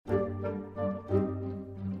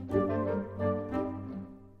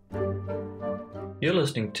You're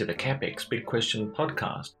listening to the CapEx Big Question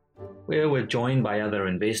podcast, where we're joined by other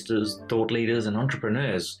investors, thought leaders, and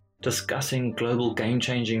entrepreneurs discussing global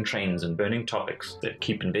game-changing trends and burning topics that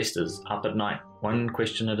keep investors up at night, one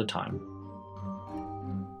question at a time.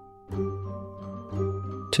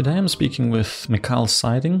 Today I'm speaking with Mikael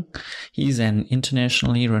Syding. He's an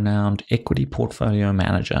internationally renowned equity portfolio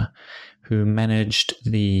manager who managed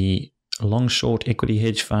the long-short equity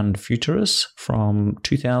hedge fund Futurus from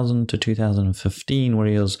 2000 to 2015, where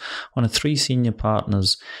he was one of three senior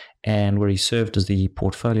partners and where he served as the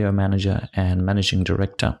portfolio manager and managing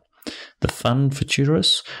director. The fund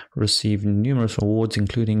Futurus received numerous awards,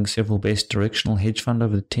 including several Best Directional Hedge Fund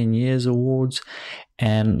over the 10 years awards,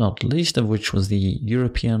 and not least of which was the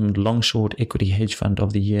European Long-Short Equity Hedge Fund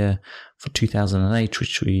of the Year for 2008,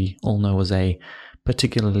 which we all know was a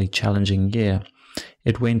particularly challenging year.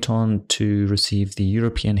 It went on to receive the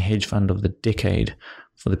European Hedge Fund of the Decade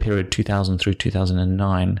for the period 2000 through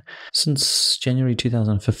 2009. Since January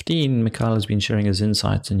 2015, Mikael has been sharing his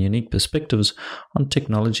insights and unique perspectives on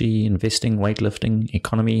technology, investing, weightlifting,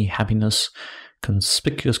 economy, happiness,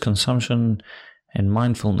 conspicuous consumption, and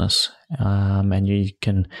mindfulness. And you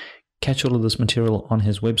can catch all of this material on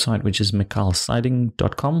his website, which is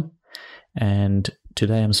mikaelsyding.com. And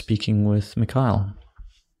today I'm speaking with Mikael.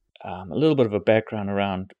 A little bit of a background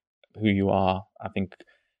around who you are. I think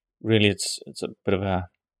really it's a bit of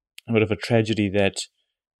a tragedy that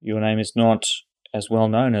your name is not as well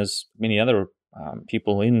known as many other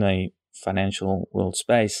people in the financial world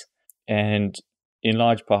space, and in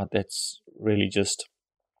large part that's really just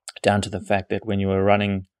down to the fact that when you were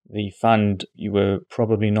running the fund, you were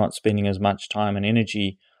probably not spending as much time and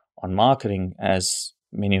energy on marketing as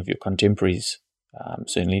many of your contemporaries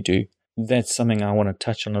certainly do. That's something I want to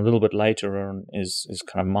touch on a little bit later on is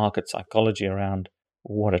kind of market psychology around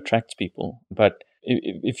what attracts people. But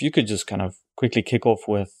if you could just kind of quickly kick off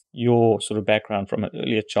with your sort of background from an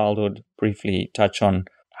earlier childhood, briefly touch on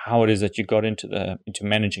how it is that you got into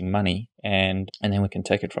managing money, and then we can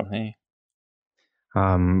take it from there.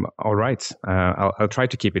 All right. I'll try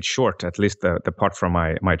to keep it short, at least the part from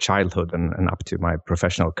my childhood and up to my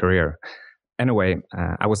professional career. Anyway,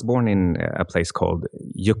 I was born in a place called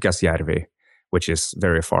Jukkasjärvi, which is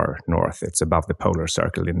very far north. It's above the polar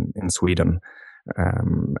circle in Sweden.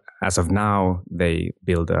 As of now, they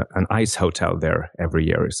build an ice hotel there every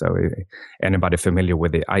year. So anybody familiar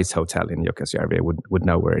with the ice hotel in Jukkasjärvi would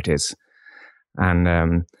know where it is.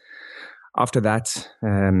 And after that,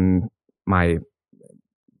 my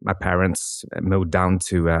parents moved down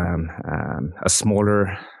to a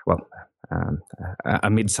smaller, a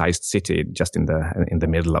mid-sized city just in the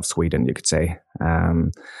middle of Sweden, you could say.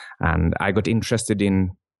 And I got interested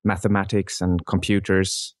in mathematics and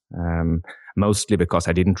computers, mostly because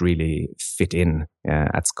I didn't really fit in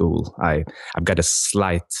at school. I've got a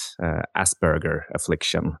slight Asperger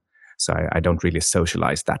affliction, so I don't really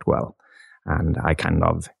socialize that well. And I kind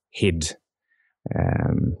of hid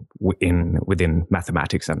within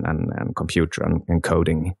mathematics and computer and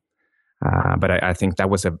coding. But I think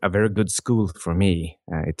that was a very good school for me.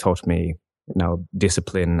 It taught me,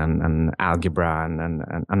 discipline and algebra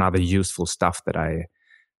and other useful stuff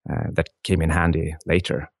that came in handy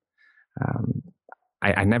later.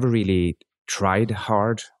 I never really tried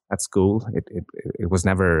hard at school. It was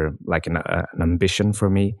never like an ambition for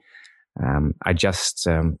me. I just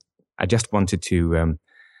wanted to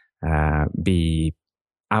be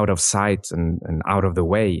out of sight and out of the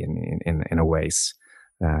way in a ways.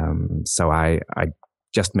 So I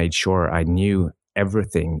just made sure I knew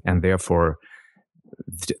everything, and therefore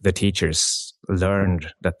the teachers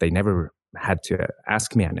learned that they never had to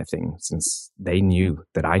ask me anything, since they knew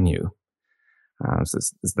that I knew. So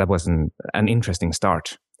that was an interesting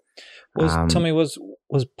start. Tell me, was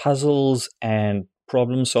puzzles and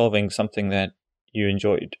problem solving something that you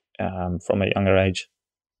enjoyed from a younger age?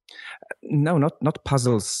 No, not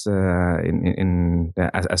puzzles in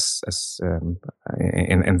that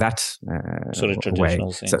sort of traditional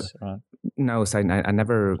way. Sense, so, right? No, so I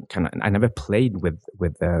never played with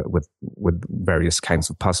various kinds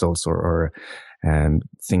of puzzles or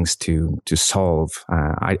things to solve.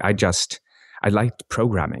 I liked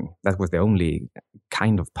programming. That was the only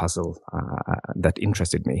kind of puzzle that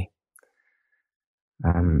interested me.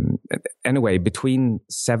 Anyway, between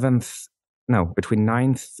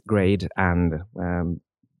ninth grade and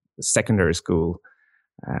secondary school,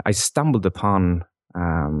 I stumbled upon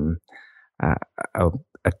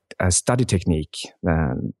a study technique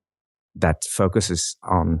that focuses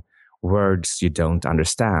on words you don't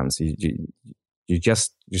understand. So you're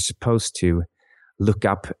supposed to look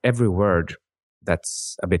up every word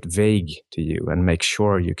that's a bit vague to you and make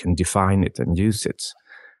sure you can define it and use it.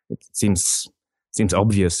 It seems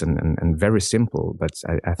obvious and very simple, but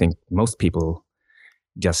I think most people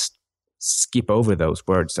just skip over those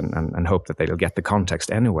words and hope that they'll get the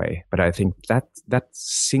context anyway. But I think that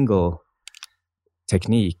single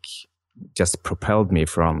technique just propelled me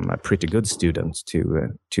from a pretty good student to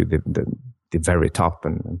the very top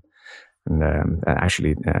and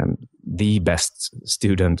actually the best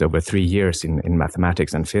student over 3 years in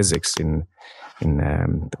mathematics and physics in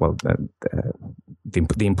the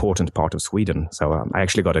important part of Sweden. So I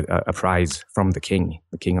actually got a prize from the king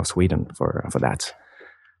of Sweden for that.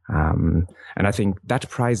 And I think that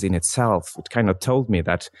prize in itself, it kind of told me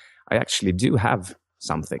that I actually do have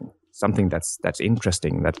something that's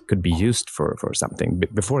interesting that could be used for something.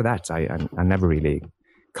 Before that, I never really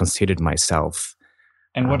considered myself.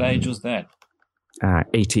 And what age was that?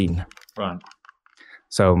 18. Right.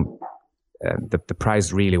 So the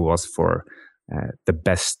prize really was for the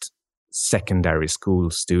best secondary school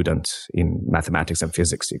student in mathematics and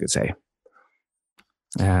physics, you could say.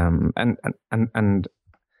 And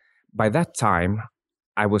by that time,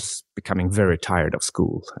 I was becoming very tired of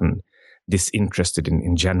school and disinterested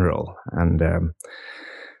in general. And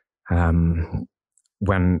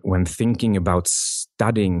when thinking about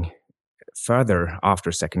studying further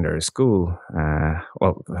after secondary school,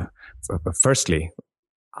 firstly,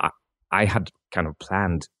 I had kind of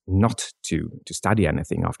planned not to study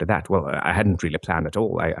anything after that. Well, I hadn't really planned at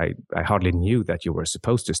all. I hardly knew that you were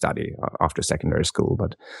supposed to study after secondary school,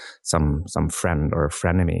 but some friend or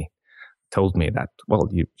frenemy told me that, well,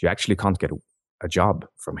 you actually can't get a job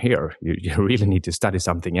from here. You really need to study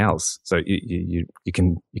something else. So you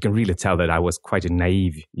can really tell that I was quite a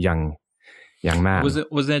naive young man.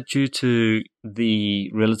 Was that due to the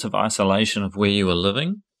relative isolation of where you were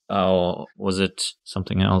living? Or was it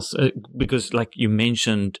something else? Because like you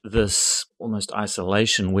mentioned, this almost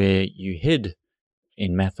isolation where you hid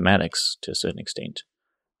in mathematics to a certain extent.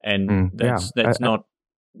 And that's not,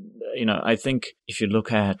 I think if you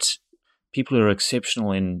look at people who are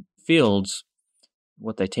exceptional in fields,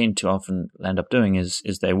 what they tend to often end up doing is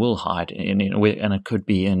they will hide in a way, and it could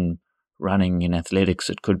be in running, in athletics,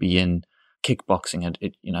 it could be in kickboxing,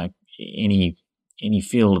 any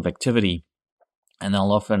field of activity. And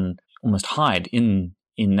they'll often almost hide in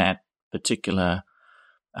that particular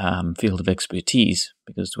field of expertise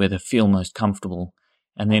because it's where they feel most comfortable.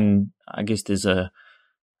 And then I guess there's a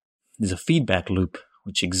feedback loop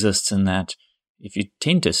which exists in that if you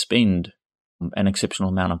tend to spend an exceptional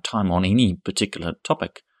amount of time on any particular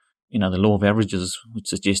topic, the law of averages would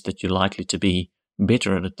suggest that you're likely to be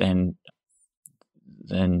better at it than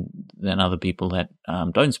other people that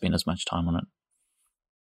don't spend as much time on it.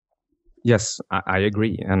 Yes, I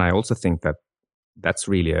agree. And I also think that that's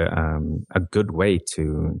really a good way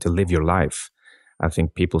to live your life. I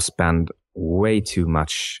think people spend way too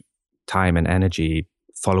much time and energy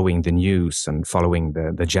following the news and following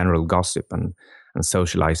the general gossip and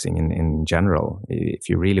socializing in general. If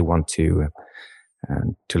you really want to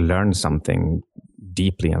learn something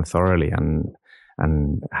deeply and thoroughly and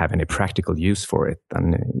have any practical use for it,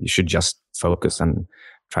 then you should just focus and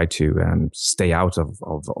try to stay out of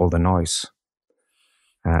all the noise.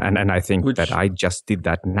 And I think that I just did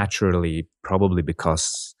that naturally, probably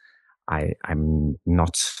because I'm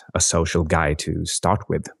not a social guy to start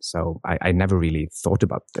with. So I never really thought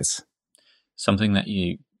about this. Something that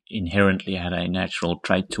you inherently had a natural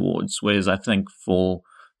trait towards, whereas I think for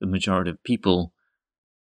the majority of people,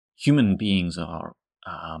 human beings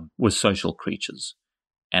we're social creatures.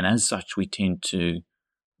 And as such, we tend to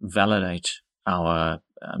validate our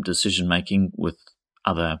decision-making with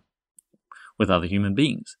other human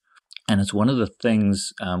beings. And it's one of the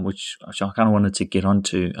things which I kind of wanted to get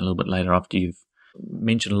onto a little bit later after you've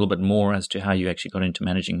mentioned a little bit more as to how you actually got into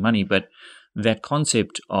managing money. But that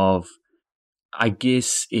concept of, I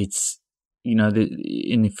guess it's,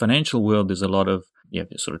 in the financial world, there's a lot of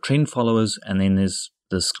sort of trend followers, and then there's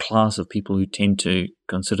this class of people who tend to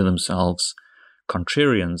consider themselves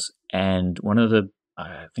contrarians. And one of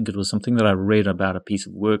I think it was something that I read about a piece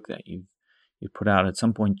of work that you put out at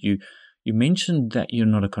some point. You mentioned that you're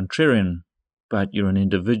not a contrarian, but you're an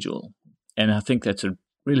individual. And I think that's a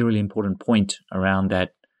really, really important point around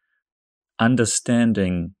that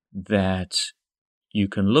understanding that you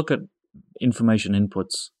can look at information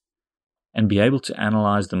inputs and be able to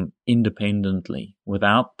analyze them independently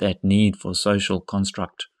without that need for social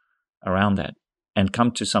construct around that and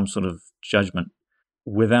come to some sort of judgment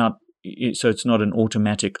so it's not an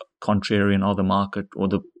automatic contrarian or the market or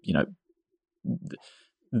the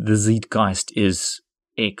Zeitgeist is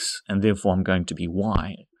X and therefore I'm going to be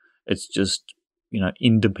Y. It's just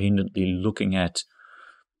independently looking at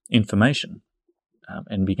information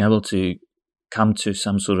and being able to come to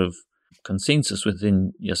some sort of consensus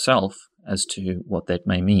within yourself as to what that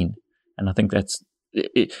may mean. And I think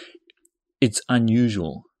it's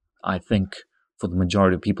unusual, I think, for the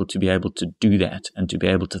majority of people to be able to do that and to be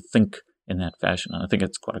able to think in that fashion. And I think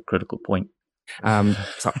it's quite a critical point.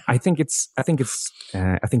 So I think it's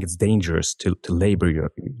dangerous to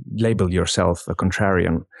label yourself a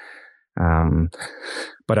contrarian.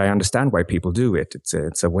 But I understand why people do it.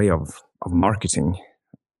 It's a way of marketing.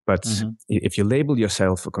 But if you label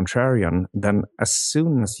yourself a contrarian, then as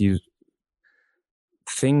soon as you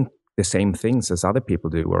think the same things as other people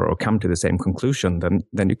do, or come to the same conclusion,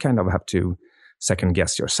 then you kind of have to second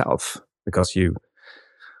guess yourself, because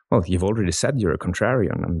you've already said you're a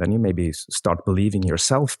contrarian, and then you maybe start believing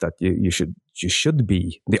yourself that you should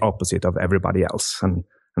be the opposite of everybody else, and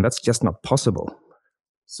that's just not possible.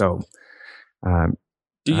 So,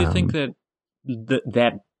 do you think that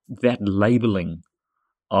labeling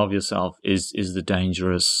of yourself is the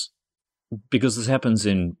dangerous? Because this happens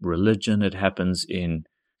in religion, it happens in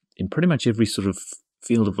pretty much every sort of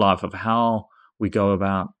field of life, of how we go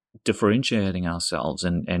about differentiating ourselves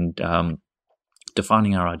and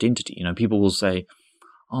defining our identity. People will say,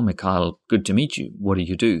 "Oh, Mikael, good to meet you. What do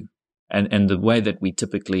you do?" And the way that we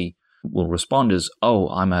typically will respond is, "Oh,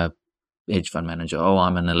 I'm a hedge fund manager. Oh,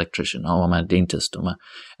 I'm an electrician. Oh, I'm a dentist."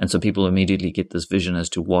 And so people immediately get this vision as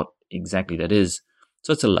to what exactly that is.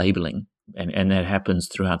 So it's a labeling, and that happens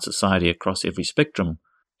throughout society across every spectrum.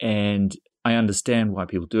 And I understand why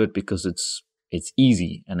people do it, because it's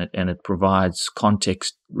easy and it provides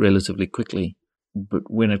context relatively quickly. But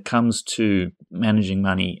when it comes to managing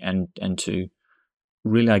money and to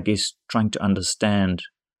really, I guess, trying to understand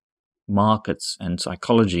markets and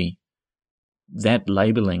psychology, that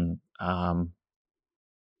labeling, I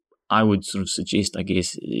would sort of suggest, I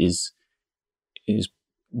guess, is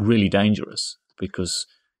really dangerous, because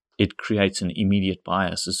it creates an immediate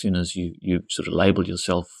bias as soon as you sort of label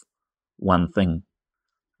yourself one thing.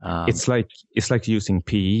 It's like using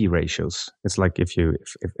PE ratios. It's like if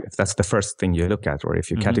that's the first thing you look at, or if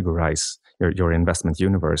you categorize your investment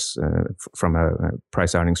universe from a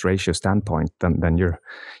price earnings ratio standpoint, then you're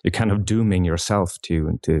kind of dooming yourself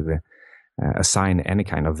to assign any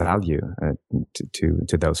kind of value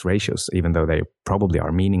to those ratios, even though they probably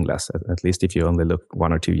are meaningless, at least if you only look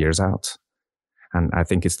 1 or 2 years out. And I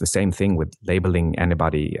think it's the same thing with labeling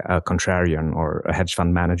anybody a contrarian or a hedge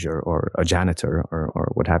fund manager or a janitor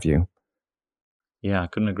or what have you. Yeah, I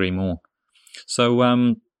couldn't agree more. So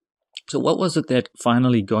what was it that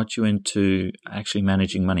finally got you into actually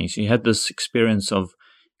managing money? So you had this experience of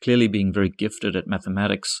clearly being very gifted at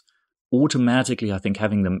mathematics, automatically, I think,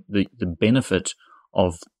 having the benefit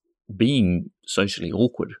of being socially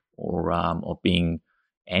awkward or being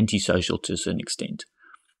antisocial to a certain extent.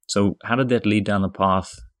 So how did that lead down the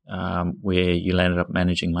path where you landed up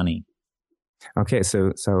managing money? Okay,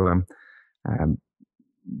 so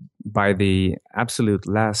by the absolute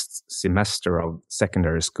last semester of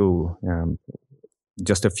secondary school,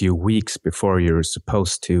 just a few weeks before you're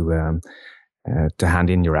supposed to hand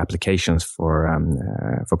in your applications for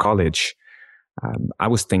college, I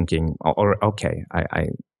was thinking,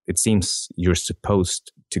 it seems you're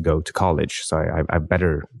supposed to go to college, so I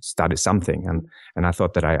better study something. And I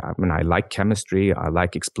thought that I like chemistry, I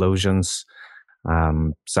like explosions,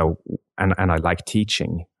 so I like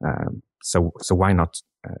teaching. So why not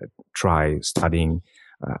try studying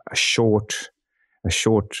a short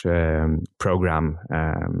program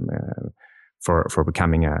for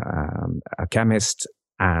becoming a chemist,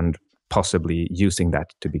 and possibly using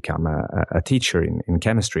that to become a teacher in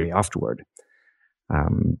chemistry afterward.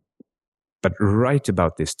 But right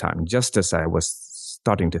about this time, just as I was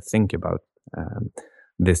starting to think about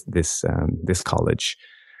this college,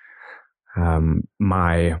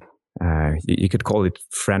 my you could call it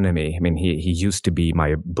frenemy. I mean, he used to be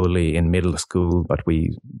my bully in middle school, but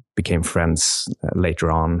we became friends later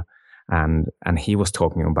on. And he was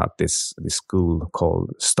talking about this school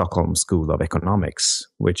called Stockholm School of Economics,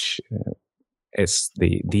 which is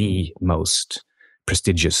the most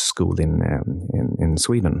prestigious school in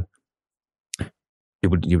Sweden. You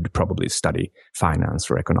would probably study finance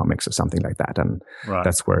or economics or something like that, and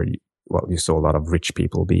that's where you saw a lot of rich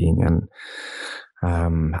people being. And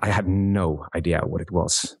I had no idea what it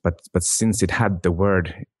was, but since it had the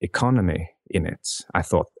word economy in it, I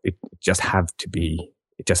thought it just had to be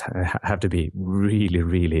really,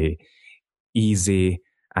 really easy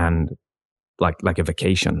and like a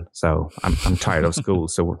vacation. So I'm tired of school.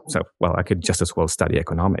 So I could just as well study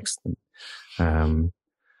economics.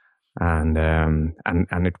 and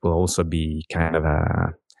it will also be kind of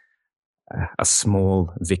a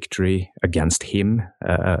small victory against him,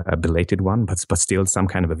 a belated one, but still some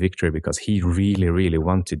kind of a victory because he really, really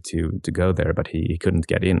wanted to go there, but he couldn't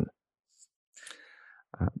get in.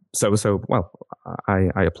 Well,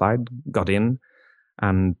 I applied, got in,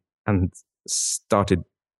 and started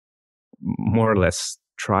more or less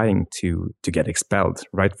trying to get expelled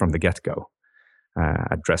right from the get-go.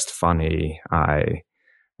 I dressed funny.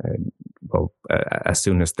 As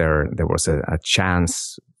soon as there was a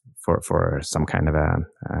chance for some kind of a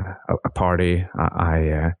party,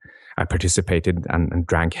 I participated and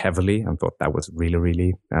drank heavily and thought that was really,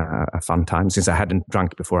 really a fun time, since I hadn't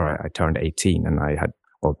drunk before I turned 18, and I had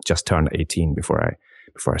just turned 18 before I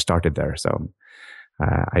started there. So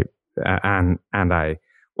I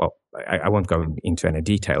won't go into any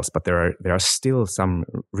details, but there are still some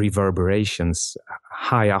reverberations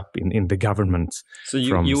high up in the government. So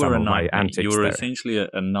you were a nightmare. You were essentially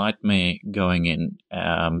a nightmare going in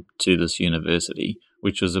to this university,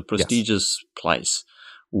 which was a prestigious place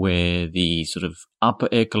where the sort of upper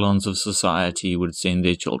echelons of society would send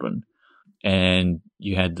their children, and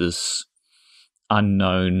you had this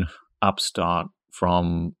unknown upstart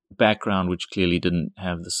from background which clearly didn't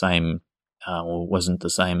have the same or wasn't the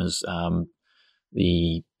same as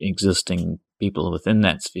the existing people within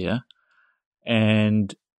that sphere,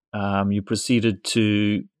 and you proceeded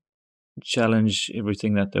to challenge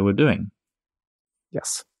everything that they were doing.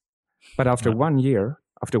 Yes, but after 1 year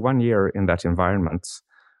in that environment,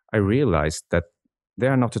 I realized that they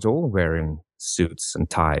are not at all wearing suits and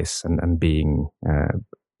ties and being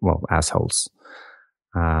assholes.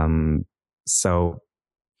 So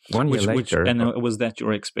 1 year later, and was that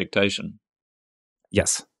your expectation?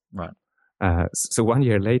 Yes. Right. So 1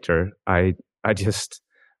 year later, I just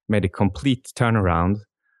made a complete turnaround,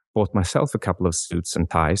 bought myself a couple of suits and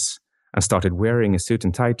ties, and started wearing a suit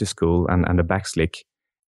and tie to school and a backslick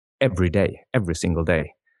every day, every single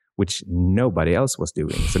day, which nobody else was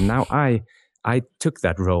doing. So now I took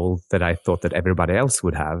that role that I thought that everybody else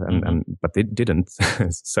would have, but they didn't.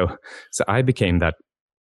 so I became that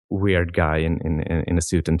weird guy in a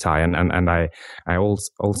suit and tie, and I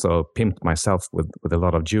also pimped myself with a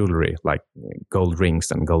lot of jewelry, like gold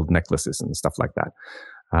rings and gold necklaces and stuff like that.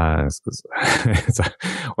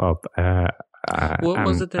 What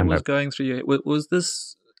was it that was going through your? Was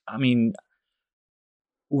this? I mean,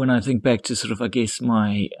 when I think back to sort of, I guess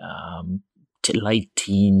my late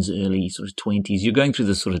teens, early sort of 20s, you're going through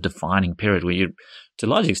this sort of defining period where you're, to a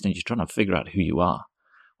large extent, you're trying to figure out who you are.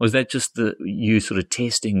 Was that just you sort of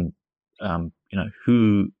testing,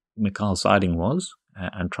 who Mikael Syding was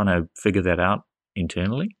and trying to figure that out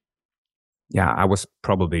internally? Yeah, I was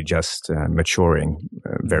probably just maturing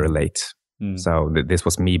very late. So this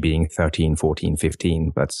was me being 13, 14,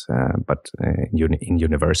 15, but in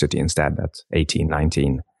university instead at 18,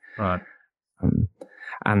 19. Right.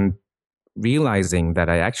 And realizing that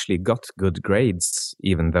I actually got good grades,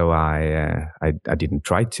 even though I didn't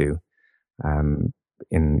try to.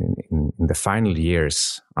 In the final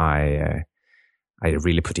years, I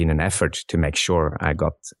really put in an effort to make sure I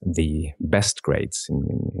got the best grades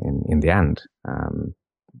in the end,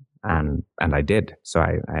 and I did. So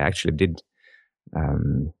I actually did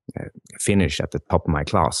finish at the top of my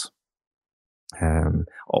class.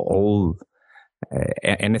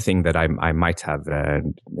 Anything that I might have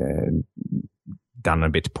done a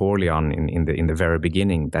bit poorly on in the very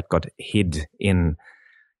beginning, that got hid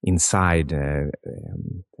inside,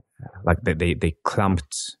 like they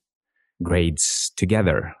clumped grades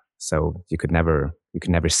together, so you could never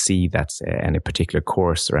see that any particular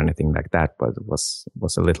course or anything like that, but it was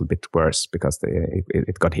a little bit worse because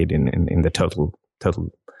it got hidden in the total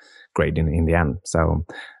grade in the end. So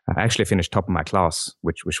I actually finished top of my class,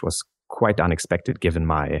 which was quite unexpected given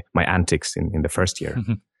my antics in the first year.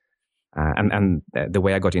 And the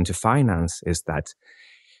way I got into finance is that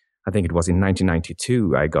I think it was in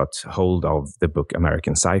 1992 I got hold of the book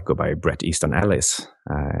American Psycho by Bret Easton Ellis.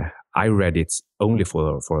 I read it only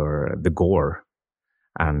for the gore,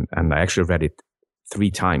 and I actually read it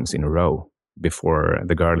 3 times in a row before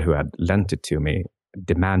the girl who had lent it to me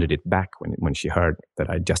demanded it back when she heard that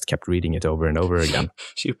I just kept reading it over and over again.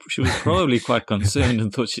 She was probably quite concerned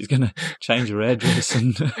and thought she's going to change her address.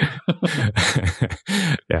 And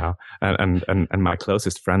yeah, and my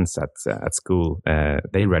closest friends at school,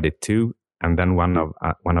 they read it too. And then one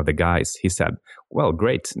of the guys, he said, "Well,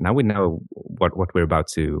 great. Now we know what we're about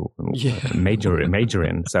to major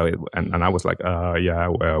in." So and I was like,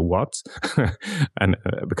 what? And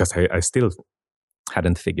because I still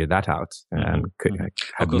hadn't figured that out and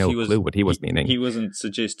had no clue what he was meaning. He wasn't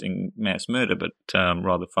suggesting mass murder, but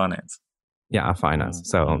rather finance. Yeah, finance.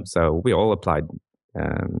 So we all applied,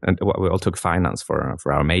 and we all took finance for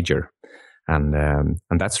our major, and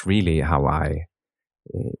that's really how I,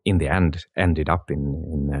 in the end, ended up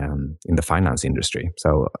in the finance industry.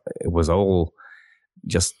 So it was all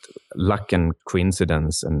just luck and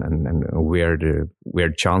coincidence and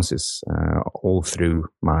weird chances all through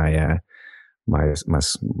my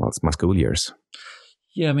school years.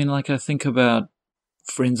 Yeah, I mean, like I think about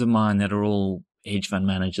friends of mine that are all hedge fund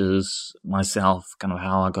managers, myself, kind of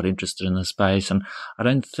how I got interested in the space, and I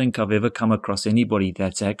don't think I've ever come across anybody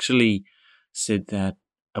that's actually said that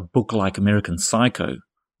a book like American Psycho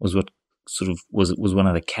was what sort of was one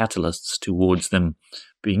of the catalysts towards them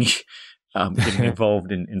being getting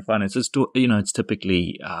involved in finance. It's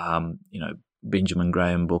typically Benjamin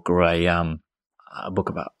Graham book or a book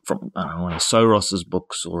about from one of Soros's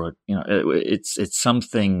books, or it's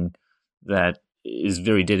something that is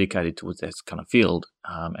very dedicated towards that kind of field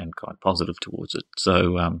and quite positive towards it.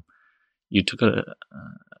 So you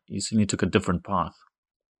certainly took a different path.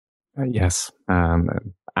 Yes,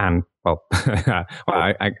 and well,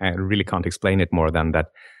 I really can't explain it more than that.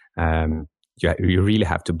 You really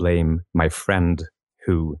have to blame my friend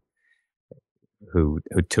who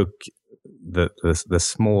took the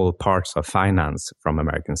small parts of finance from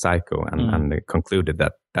American Psycho and concluded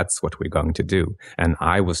that that's what we're going to do. And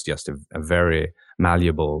I was just a very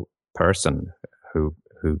malleable person who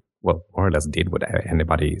well, more or less did what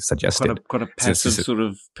anybody suggested. Quite a passive sort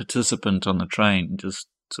of participant on the train, just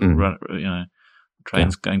sort of run,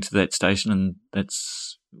 train's going to that station, and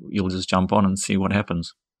you'll just jump on and see what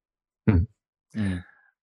happens. And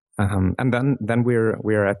then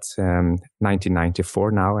we're at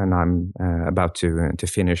 1994 now, and I'm about to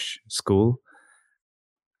finish school.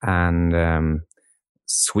 And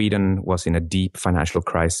Sweden was in a deep financial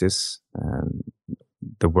crisis,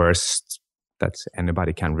 the worst that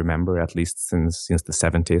anybody can remember, at least since the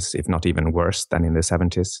 70s, if not even worse than in the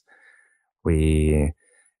 70s. We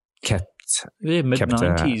kept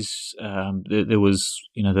mid-90s. There was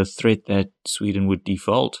the threat that Sweden would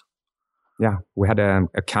default. Yeah, we had a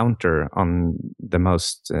counter on the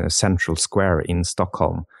most central square in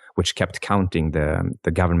Stockholm, which kept counting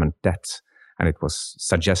the government debt, and it was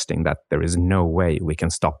suggesting that there is no way we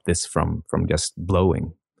can stop this from just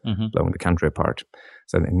blowing the country apart.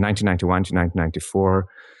 So in 1991 to 1994,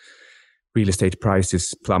 real estate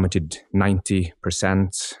prices plummeted 90%.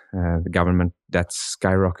 The government debt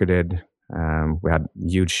skyrocketed. We had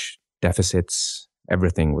huge deficits.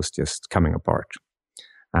 Everything was just coming apart.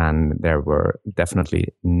 And there were definitely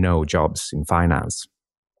no jobs in finance.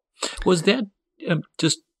 Was that,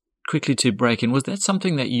 just quickly to break in, was that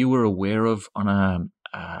something that you were aware of on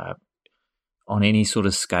any sort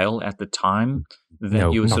of scale at the time? That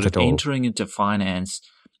No, you were not sort of at all. entering into finance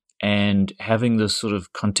and having this sort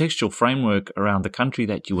of contextual framework around the country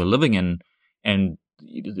that you were living in, and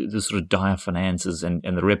the sort of dire finances and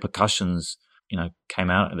the repercussions,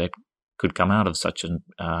 could come out of such an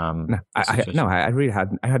I really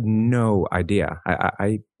had no idea.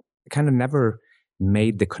 I kind of never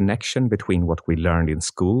made the connection between what we learned in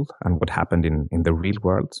school and what happened in the real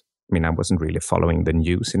world. I mean, I wasn't really following the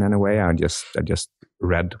news in any way. I just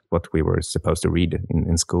read what we were supposed to read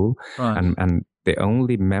in school. Right. And the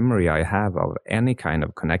only memory I have of any kind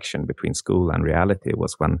of connection between school and reality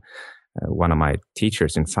was when one of my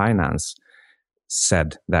teachers in finance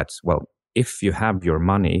said that, well, if you have your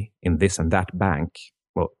money in this and that bank,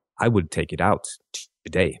 well, I would take it out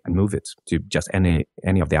today and move it to just any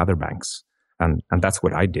of the other banks. And that's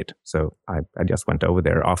what I did. So I just went over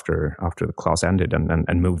there after the class ended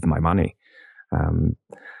and moved my money.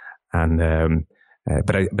 But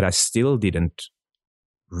I still didn't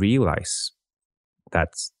realize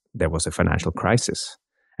that there was a financial crisis.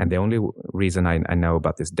 And the only reason I know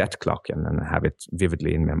about this debt clock and have it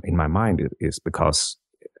vividly in my mind is because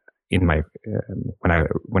in my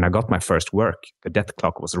when I got my first work, the debt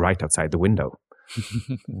clock was right outside the window.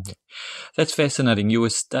 That's fascinating. You were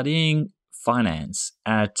studying finance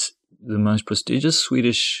at the most prestigious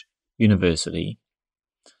Swedish university.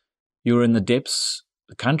 You were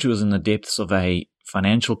the country was in the depths of a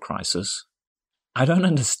financial crisis. I don't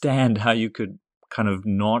understand how you could kind of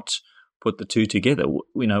not put the two together.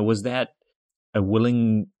 Was that a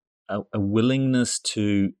willingness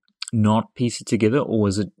to not piece it together, or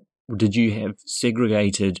did you have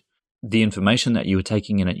segregated the information that you were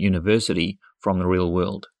taking in at university from the real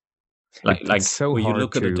world? It's so where you hard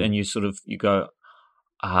look at it and you sort of, you go,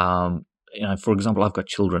 for example, I've got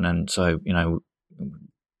children, and so,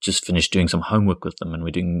 just finished doing some homework with them, and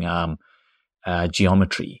we're doing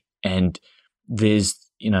geometry, and there's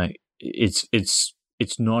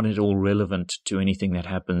it's not at all relevant to anything that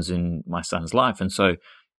happens in my son's life. And so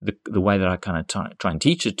the way that I kind of try and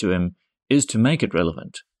teach it to him is to make it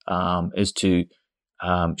relevant, is to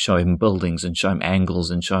show him buildings and show him angles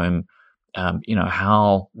and show him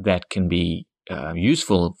how that can be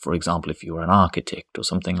useful. For example, if you were an architect or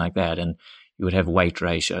something like that, and you would have weight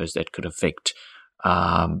ratios that could affect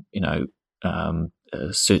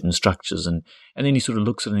certain structures, and then he sort of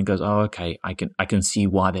looks at it and goes, "Oh, okay, I can see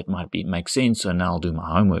why that might make sense, so now I'll do my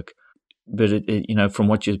homework." But it from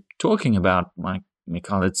what you're talking about,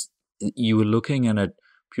 Mikael, you were looking at it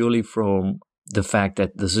purely from the fact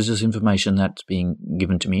that this is just information that's being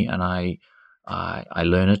given to me, and I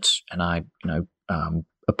learn it, and I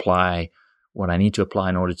apply what I need to apply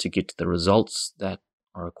in order to get to the results that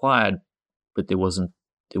are required. But there wasn't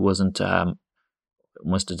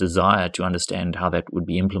almost a desire to understand how that would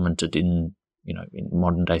be implemented in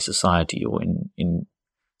modern day society or in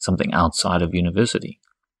something outside of university.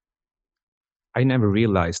 I never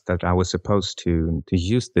realized that I was supposed to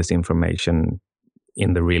use this information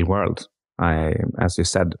in the real world. As you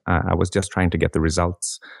said, I was just trying to get the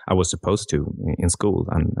results I was supposed to in school.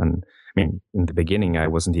 And I mean, in the beginning, I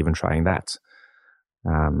wasn't even trying that.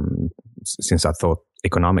 Since I thought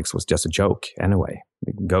economics was just a joke anyway.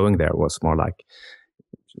 Going there was more like,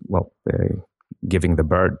 giving the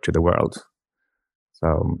bird to the world.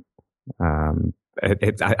 So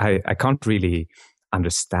I can't really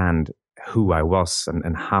understand who I was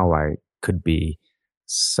and how I could be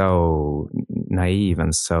so naive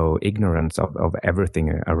and so ignorant of everything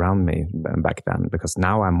around me back then, because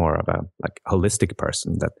now I'm more of a holistic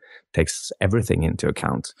person that takes everything into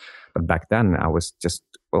account. But back then I was just,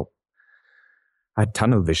 I had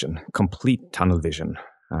tunnel vision, complete tunnel vision.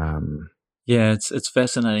 Yeah, it's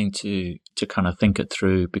fascinating to kind of think it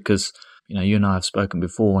through, because you and I have spoken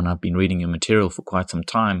before, and I've been reading your material for quite some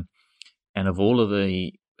time, and of all of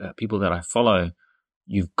the people that I follow,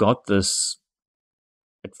 you've got this.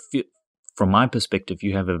 From my perspective,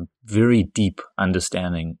 you have a very deep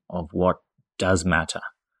understanding of what does matter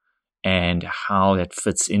and how that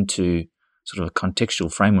fits into sort of a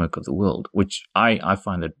contextual framework of the world, which I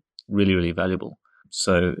find it really, really valuable.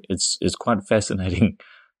 So it's quite fascinating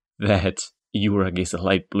that you were, I guess, a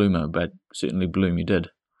late bloomer, but certainly bloom you did.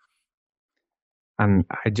 And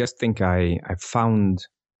I just think I found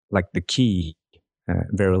the key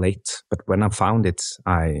very late, but when I found it,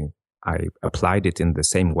 I applied it in the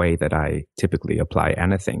same way that I typically apply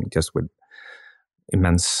anything, just with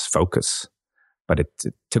immense focus. But it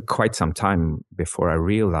took quite some time before I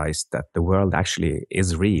realized that the world actually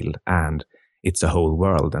is real, and it's a whole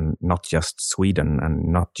world, and not just Sweden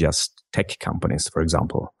and not just tech companies, for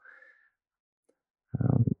example.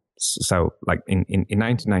 So in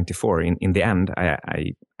 1994, in the end,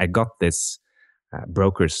 I got this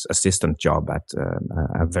broker's assistant job at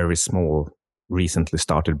a very small, recently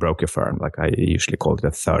started broker firm. I usually call it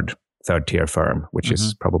a third tier firm, which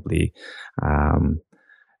is probably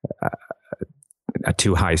a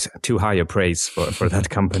too high a praise for that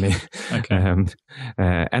company. Okay.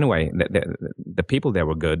 Anyway, the people there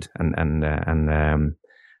were good, and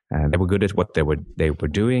they were good at what they were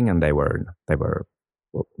doing, and they were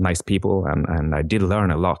nice people, and I did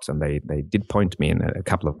learn a lot, and they did point me in a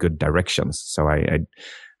couple of good directions. So I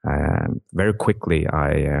very quickly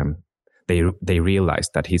they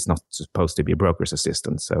realized that he's not supposed to be a broker's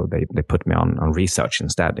assistant, so they put me on research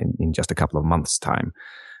instead in just a couple of months' time,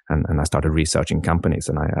 and I started researching companies,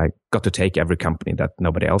 and I got to take every company that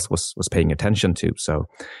nobody else was paying attention to. So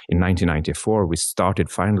in 1994, we started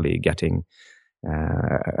finally getting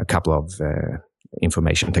a couple of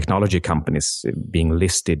information technology companies being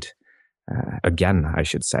listed again, I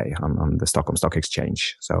should say, on the Stockholm Stock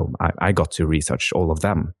Exchange. So I got to research all of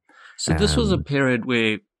them. So this was a period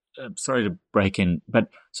where, sorry to break in, but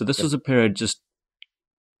so this was a period, just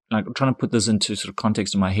I'm trying to put this into sort of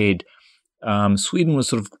context in my head. Sweden was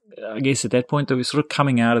sort of, I guess at that point, they were sort of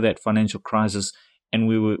coming out of that financial crisis, and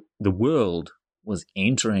the world was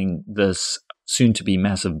entering this soon to be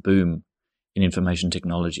massive boom in information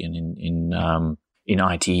technology and in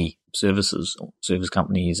IT services, service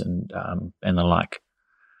companies, and the like.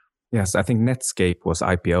 Yes, I think Netscape was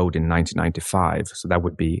IPO'd in 1995, so that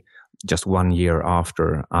would be just 1 year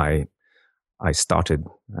after I started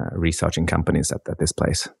researching companies at this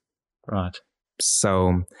place. Right.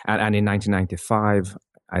 So, and in 1995,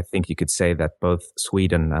 I think you could say that both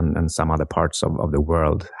Sweden and some other parts of the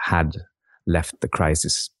world had left the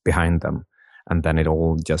crisis behind them, and then it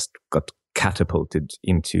all just got catapulted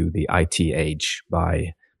into the IT age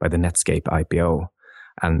by the Netscape IPO,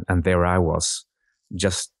 and there I was,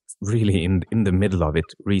 just really in the middle of it,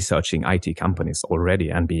 researching IT companies already,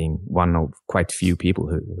 and being one of quite few people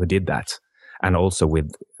who did that, and also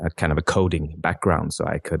with a kind of a coding background, so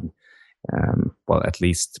I could, at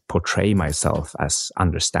least portray myself as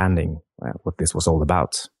understanding what this was all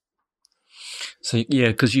about. So yeah,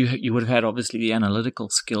 because you would have had obviously the analytical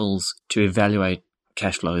skills to evaluate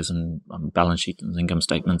cash flows and balance sheet and income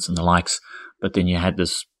statements and the likes, but then you had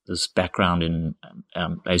this background in,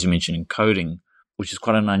 as you mentioned, in coding, which is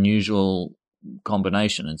quite an unusual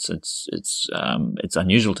combination. It's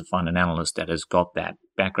unusual to find an analyst that has got that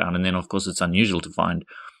background, and then of course it's unusual to find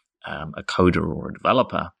a coder or a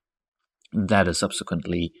developer that has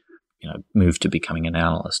subsequently, moved to becoming an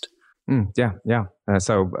analyst. Yeah.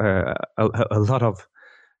 So a lot of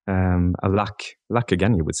a luck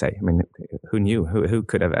again, you would say. I mean, who knew? Who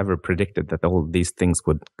could have ever predicted that all these things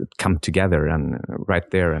would come together and right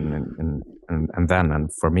there and then, and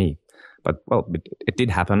for me. But it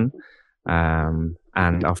did happen.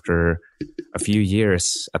 And after a few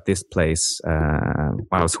years at this place,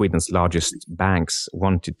 one of Sweden's largest banks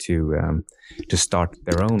wanted to start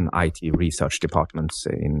their own IT research departments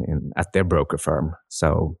at their broker firm.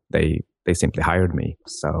 So they simply hired me.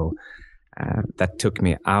 So that took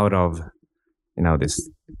me out of this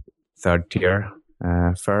third tier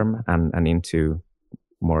firm and into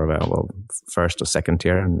more of a first or second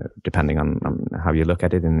tier, and depending on how you look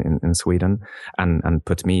at it in Sweden, and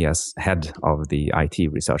put me as head of the IT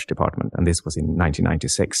research department. And this was in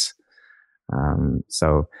 1996. And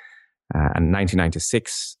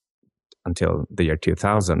 1996 until the year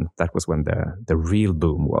 2000, that was when the real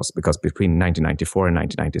boom was, because between 1994 and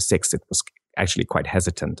 1996, it was actually quite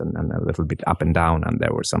hesitant and a little bit up and down, and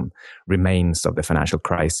there were some remains of the financial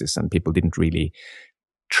crisis, and people didn't really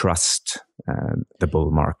trust the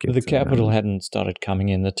bull market. The capital hadn't started coming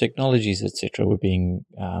in. The technologies, etc., were being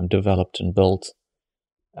developed and built.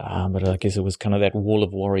 But I guess it was kind of that wall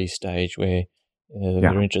of worry stage where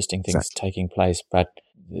there were interesting things taking place. But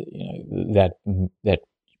that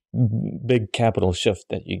big capital shift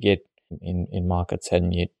that you get in markets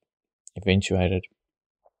hadn't yet eventuated.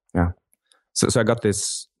 Yeah. So I got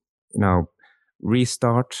this,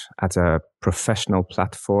 restart at a professional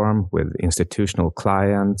platform with institutional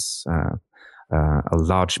clients, a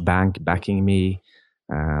large bank backing me,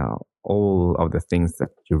 all of the things that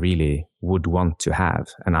you really would want to have.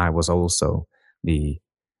 And I was also the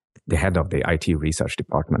head of the IT research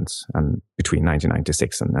department, and between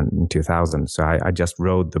 1996 and 2000. So I just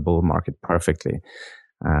rode the bull market perfectly.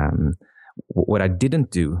 What I didn't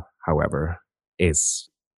do, however, is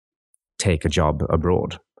take a job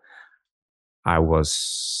abroad. I was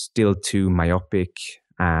still too myopic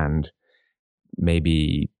and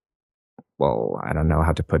maybe, I don't know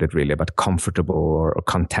how to put it really, but comfortable or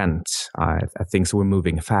content. Things were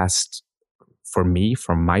moving fast for me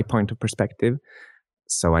from my point of perspective.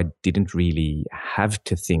 So I didn't really have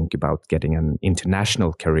to think about getting an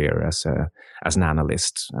international career as an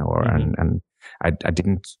analyst, and I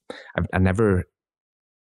didn't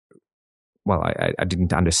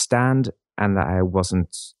understand, and I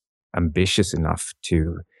wasn't ambitious enough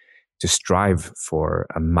to strive for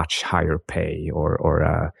a much higher pay or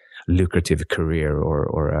a lucrative career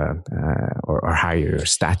or higher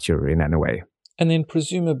stature in any way. And then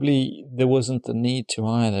presumably there wasn't the need to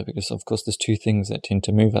either, because of course there's two things that tend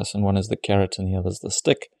to move us, and one is the carrot and the other is the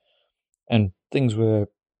stick. And things were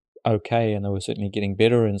okay, and they were certainly getting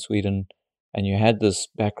better in Sweden, and you had this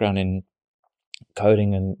background in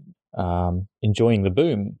coding and enjoying the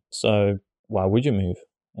boom. So why would you move?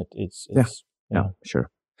 Sure.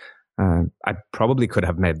 I probably could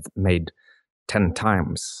have made 10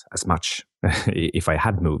 times as much if I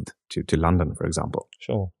had moved to London, for example.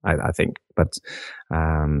 Sure. I think. But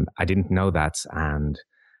I didn't know that, and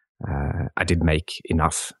I did make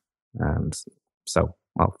enough. So,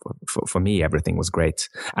 for me, everything was great.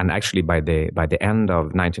 And actually, by the end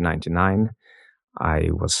of 1999, I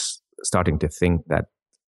was starting to think that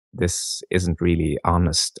this isn't really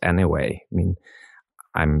honest anyway. I mean,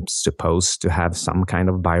 I'm supposed to have some kind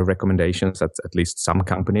of buy recommendations at least some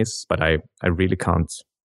companies, but I really can't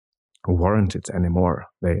warrant it anymore.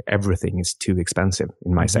 Everything is too expensive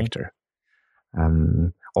in my sector.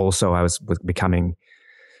 Also, I was becoming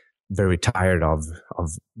very tired of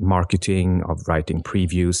marketing, of writing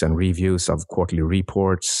previews and reviews of quarterly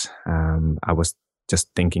reports. I was just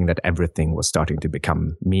thinking that everything was starting to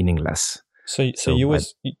become meaningless. So you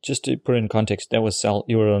was, just to put it in context,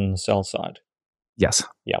 you were on the sell side. Yes.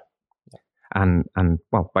 Yeah. And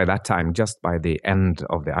by that time, just by the end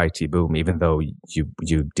of the IT boom, even though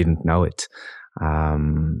you didn't know it,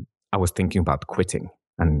 I was thinking about quitting.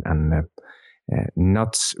 And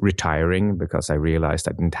not retiring, because I realized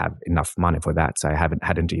I didn't have enough money for that. So I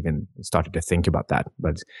hadn't even started to think about that.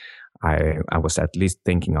 But I was at least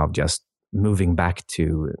thinking of just moving back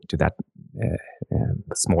to that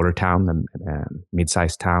smaller town,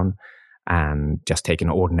 mid-sized town, and just take an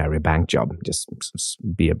ordinary bank job, just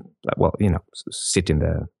be sit in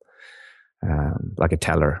the like a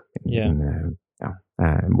teller,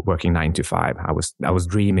 working 9 to 5. I was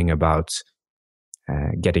dreaming about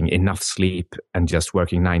getting enough sleep and just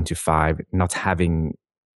working 9 to 5, not having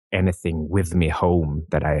anything with me home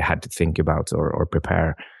that I had to think about or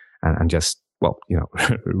prepare, and just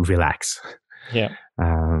relax. Yeah.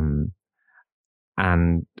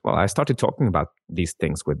 And I started talking about these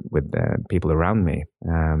things with people around me,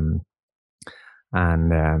 and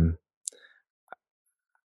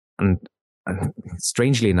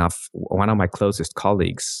strangely enough, one of my closest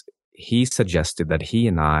colleagues, he suggested that he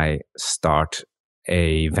and I start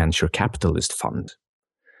a venture capitalist fund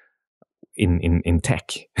in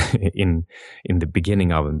tech in the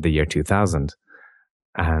beginning of the year 2000,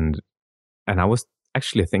 and I was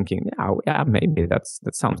actually thinking, yeah, maybe that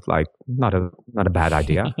sounds like not a bad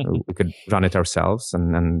idea. We could run it ourselves,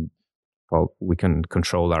 and we can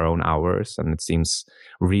control our own hours, and it seems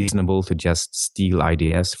reasonable to just steal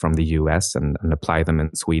ideas from the US and apply them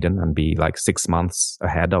in Sweden and be like 6 months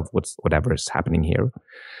ahead of whatever is happening here.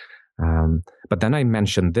 But then I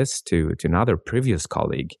mentioned this to another previous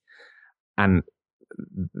colleague, and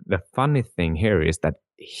the funny thing here is that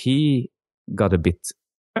he got a bit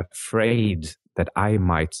afraid that I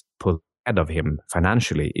might pull ahead of him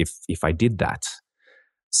financially if I did that.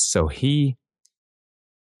 So he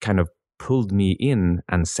kind of pulled me in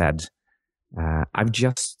and said, I've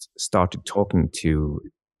just started talking to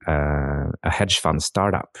a hedge fund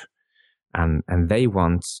startup, and they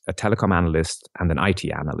want a telecom analyst and an IT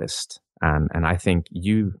analyst. And I think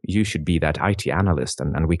you should be that IT analyst,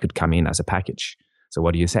 and we could come in as a package. So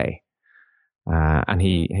what do you say? And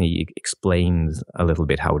he explained a little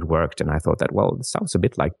bit how it worked. And I thought that, it sounds a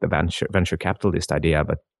bit like the venture capitalist idea,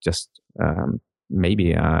 but just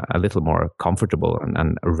maybe a little more comfortable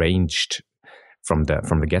and arranged from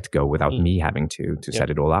the get-go without me having to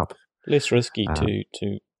set it all up. Less risky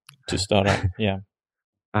to start up. Yeah.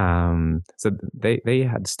 So they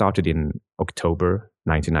had started in October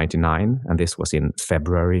 1999, and this was in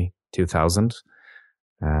February 2000,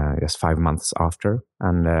 just 5 months after.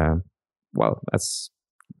 And as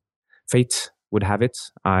fate would have it,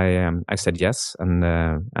 I said yes,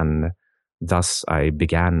 and thus I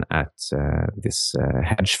began at this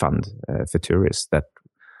hedge fund, Futurist, that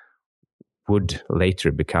would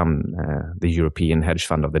later become the European hedge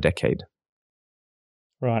fund of the decade.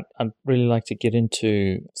 Right. I'd really like to get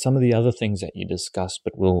into some of the other things that you discussed,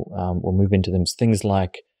 but we'll move into them. Things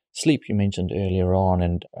like sleep you mentioned earlier on,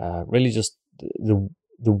 and really just the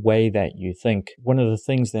way that you think. One of the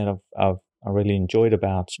things that I really enjoyed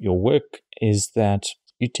about your work is that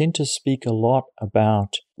you tend to speak a lot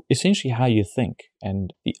about essentially how you think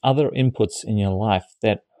and the other inputs in your life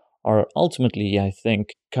that are ultimately, I think,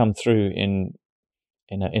 come through in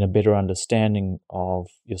a better understanding of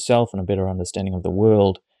yourself and a better understanding of the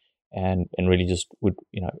world, and really just would,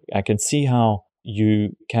 I can see how you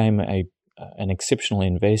became an exceptional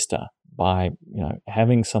investor by,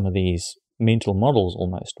 having some of these mental models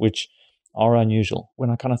almost, which are unusual. When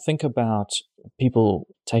I kind of think about people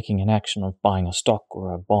taking an action of buying a stock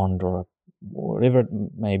or a bond or whatever it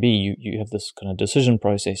may be, you have this kind of decision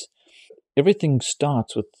process. Everything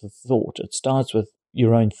starts with the thought. It starts with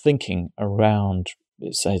your own thinking around,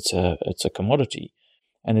 say it's a commodity,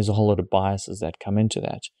 and there's a whole lot of biases that come into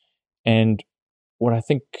that. And what I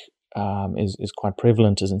think is quite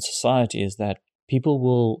prevalent is in society is that people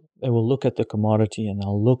will look at the commodity and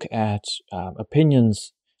they'll look at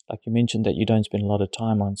opinions, like you mentioned that you don't spend a lot of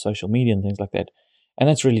time on social media and things like that, and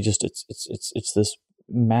that's really just it's this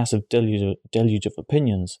massive deluge of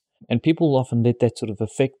opinions, and people often let that sort of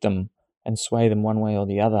affect them and sway them one way or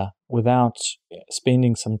the other without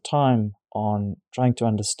spending some time on trying to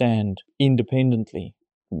understand independently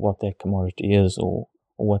what that commodity is or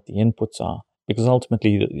what the inputs are. Because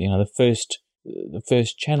ultimately, the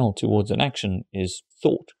first channel towards an action is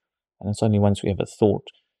thought. And it's only once we have a thought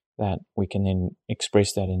that we can then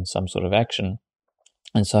express that in some sort of action.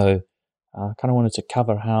 And so I kind of wanted to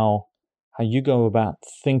cover how you go about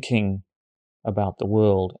thinking about the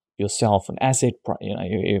world yourself and asset,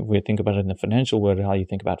 if we think about it in the financial world, how you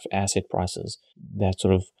think about asset prices, that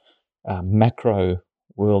sort of macro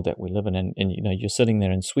world that we live in. And you're sitting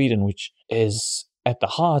there in Sweden, which is at the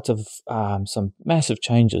heart of some massive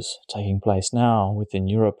changes taking place now within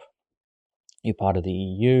Europe. You're part of the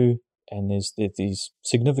EU, and there's these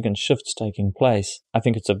significant shifts taking place. I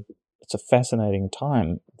think it's a fascinating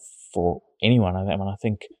time for anyone. I mean, I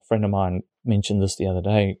think a friend of mine mentioned this the other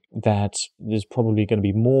day, that there's probably going to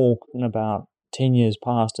be more in about 10 years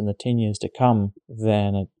past and the 10 years to come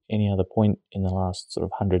than at any other point in the last sort of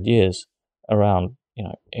 100 years around,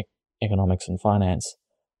 economics and finance.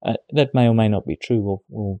 That may or may not be true.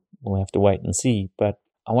 We'll have to wait and see. But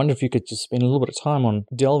I wonder if you could just spend a little bit of time on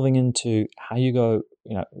delving into how you go,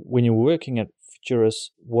 when you're working at Futurus,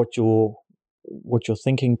 what your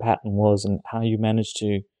thinking pattern was and how you managed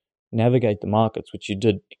to navigate the markets, which you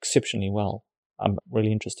did exceptionally well. I'm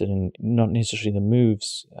really interested in not necessarily the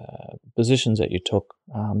moves, positions that you took.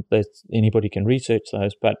 That anybody can research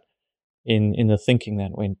those, but in the thinking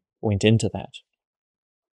that went into that.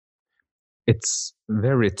 It's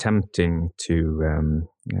very tempting to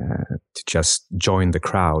just join the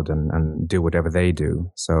crowd and do whatever they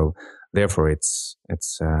do. So therefore,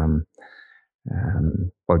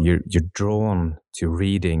 you're drawn to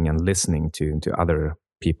reading and listening to other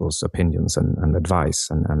people's opinions and advice,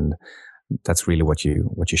 and that's really what you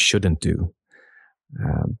shouldn't do.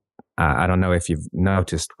 I don't know if you've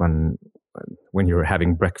noticed when you're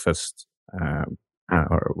having breakfast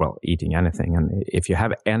or eating anything, and if you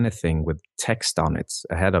have anything with text on it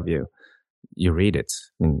ahead of you, you read it.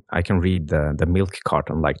 I mean, I can read the milk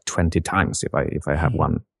carton like 20 times if I have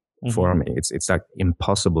one for me. It's like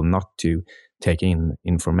impossible not to take in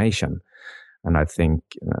information. And I think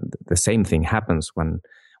the same thing happens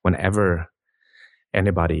whenever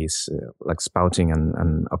anybody is like spouting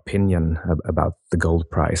an opinion about the gold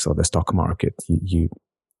price or the stock market. You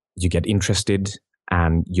get interested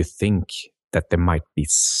and you think that there might be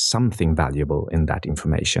something valuable in that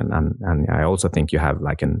information. And I also think you have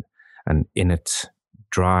like an innate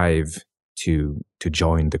drive to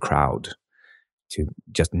join the crowd, to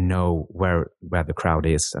just know where the crowd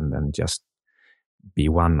is, and then just be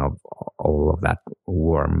one of all of that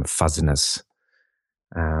warm fuzziness.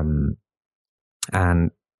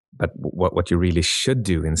 But what you really should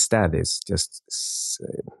do instead is just,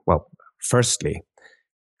 firstly,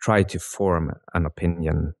 try to form an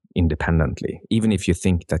opinion independently. Even if you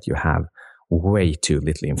think that you have way too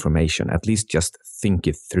little information, at least just think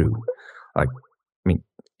it through. Like, I mean,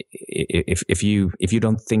 if you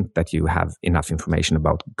don't think that you have enough information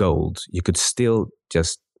about gold, you could still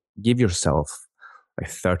just give yourself like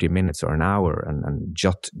 30 minutes or an hour and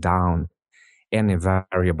jot down any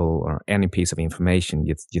variable or any piece of information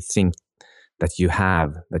you think that you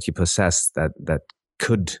possess that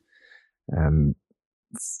could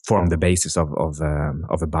form the basis of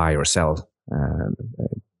a buy or sell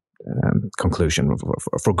conclusion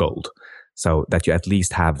for gold, so that you at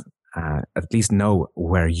least know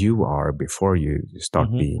where you are before you start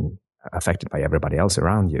being affected by everybody else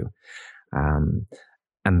around you,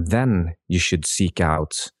 and then you should seek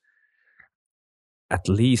out at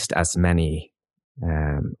least as many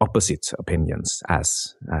opposite opinions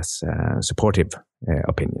as supportive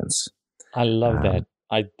opinions. I love that.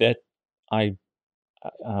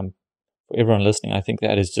 For everyone listening, I think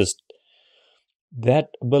that is just that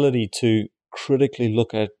ability to critically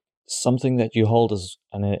look at something that you hold as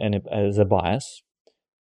a bias.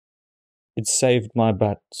 It's saved my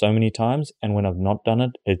butt so many times, and when I've not done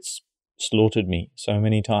it, it's slaughtered me so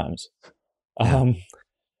many times.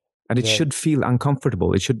 And it should feel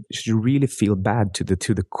uncomfortable. It should really feel bad to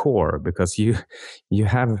the core, because you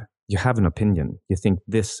have an opinion. You think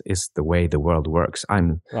this is the way the world works.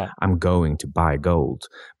 I'm going to buy gold,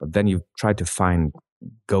 but then you try to find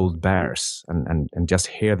gold bears and just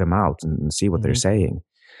hear them out and see what they're saying.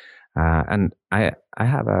 And I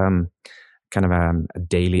have kind of a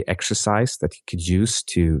daily exercise that you could use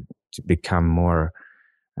to become more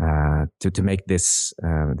to make this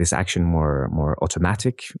action more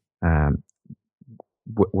automatic.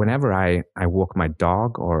 Whenever I walk my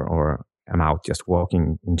dog or I'm out just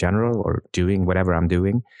walking in general or doing whatever I'm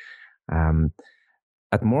doing,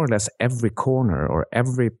 at more or less every corner or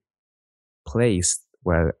every place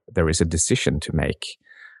where there is a decision to make,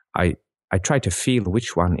 I try to feel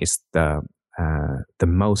which one is the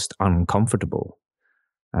most uncomfortable.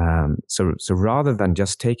 So rather than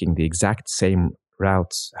just taking the exact same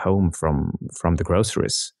routes home from the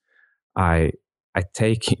groceries, I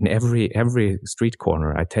take in every street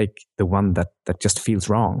corner, I take the one that just feels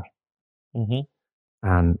wrong.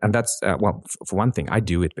 And that's for one thing, I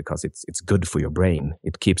do it because it's good for your brain.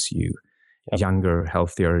 It keeps you younger,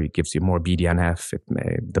 healthier. It gives you more BDNF.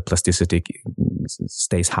 The plasticity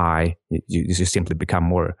stays high. You simply become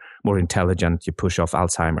more intelligent. You push off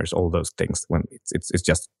Alzheimer's, all those things. When it's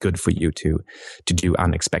just good for you to do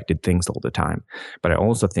unexpected things all the time. But I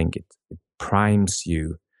also think it primes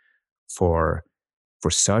you for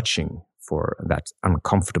searching for that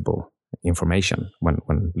uncomfortable information when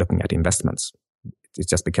looking at investments. It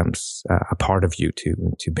just becomes a part of you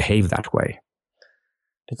to behave that way.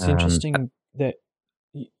 It's interesting that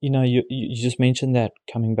you just mentioned that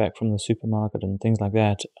coming back from the supermarket and things like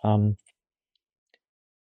that.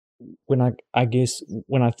 When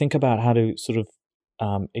I think about how to sort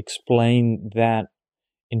of explain that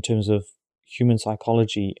in terms of human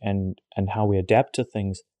psychology and how we adapt to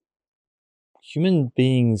things, human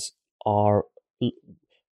beings are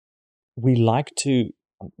we like to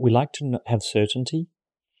have certainty.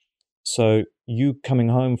 So you coming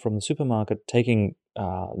home from the supermarket, taking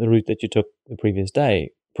the route that you took the previous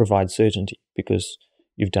day, provides certainty because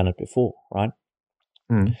you've done it before, right?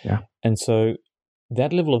 Yeah. And so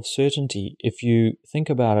that level of certainty, if you think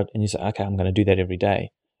about it and you say, okay, I'm going to do that every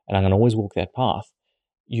day and I'm going to always walk that path,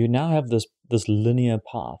 you now have this linear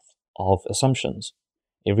path of assumptions.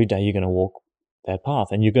 Every day you're going to walk that path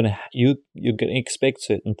and you're going to expect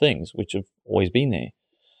certain things which have always been there.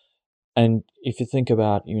 And if you think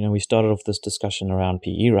about, we started off this discussion around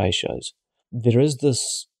PE ratios. There is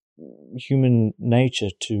this human nature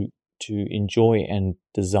to enjoy and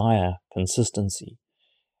desire consistency.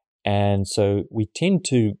 And so we tend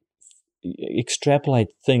to extrapolate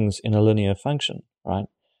things in a linear function, right?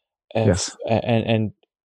 Yes. And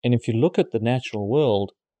if you look at the natural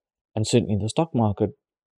world, and certainly the stock market,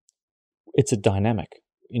 it's a dynamic.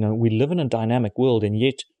 We live in a dynamic world, and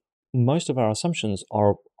yet most of our assumptions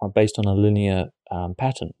are based on a linear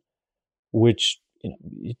pattern, which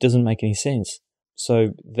it doesn't make any sense. So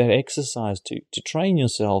that exercise to train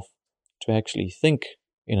yourself to actually think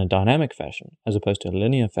in a dynamic fashion as opposed to a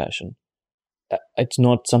linear fashion, it's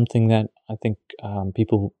not something that I think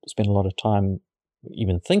people spend a lot of time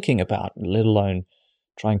even thinking about, let alone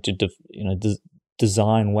trying to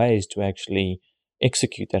design ways to actually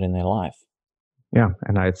execute that in their life. Yeah,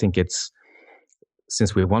 and I think it's,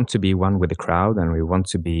 since we want to be one with the crowd and we want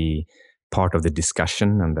to be part of the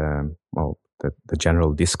discussion and the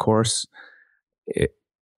general discourse,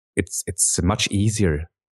 it's much easier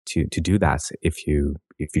to do that if you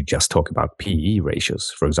just talk about PE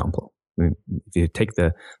ratios, for example. If you take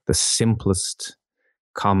the simplest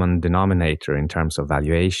common denominator in terms of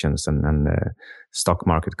valuations and stock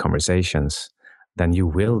market conversations, then you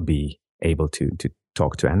will be able to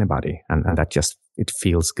talk to anybody, and that just, it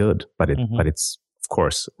feels good, but it's of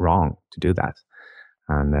course wrong to do that.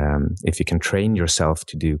 And if you can train yourself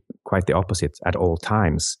to do quite the opposite at all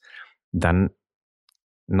times, then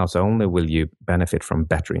not only will you benefit from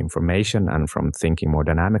better information and from thinking more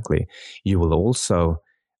dynamically, you will also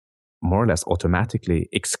more or less automatically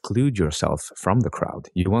exclude yourself from the crowd.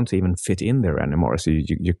 You won't even fit in there anymore. So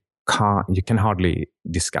you can hardly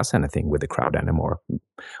discuss anything with the crowd anymore.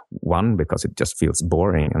 One, because it just feels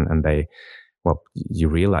boring, and you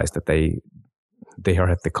realize that they are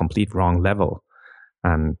at the complete wrong level,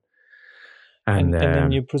 and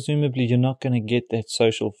then you're not going to get that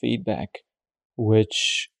social feedback,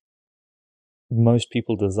 which most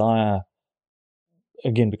people desire.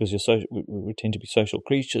 Again, because we tend to be social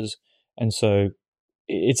creatures, and so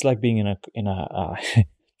it's like being in a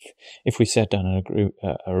if we sat down in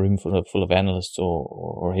a room full of analysts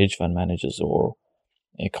or hedge fund managers or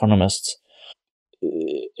economists,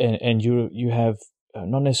 and you have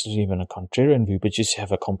not necessarily even a contrarian view, but just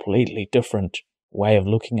have a completely different way of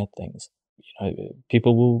looking at things.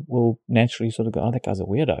 People will naturally sort of go, "Oh, that guy's a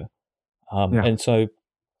weirdo," and so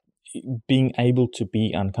being able to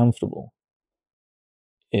be uncomfortable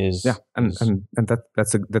is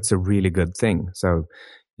that's a really good thing. So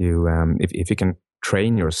you if you can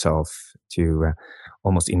train yourself to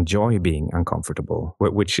almost enjoy being uncomfortable,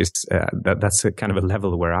 which is that's a kind of a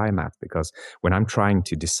level where I'm at, because when I'm trying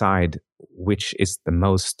to decide which is the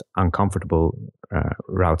most uncomfortable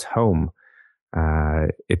route home,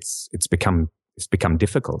 it's become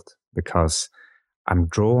difficult, because I'm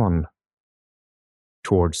drawn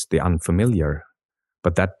towards the unfamiliar,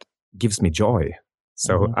 but that gives me joy.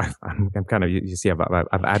 So I'm kind of, you see,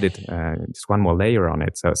 I've added just one more layer on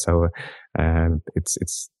it. So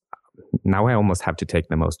it's now I almost have to take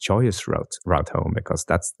the most joyous route home, because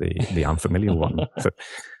that's the unfamiliar one.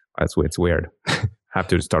 So it's weird. Have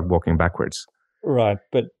to start walking backwards. Right,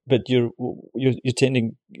 but you're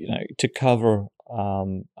tending to cover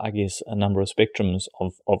I guess a number of spectrums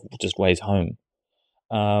of just ways home.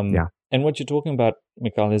 And what you're talking about,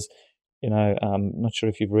 Mikael, is I'm not sure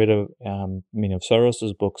if you've read many of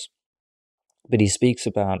Soros's books, but he speaks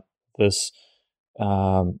about this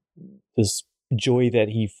this joy that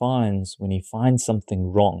he finds when he finds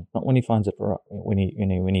something wrong, not when he finds it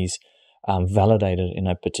when he's validated in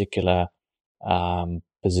a particular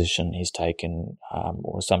position he's taken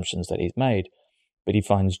or assumptions that he's made, but he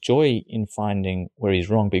finds joy in finding where he's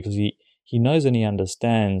wrong, because he knows and he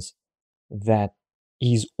understands that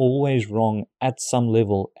he's always wrong at some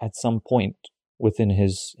level, at some point within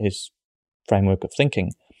his framework of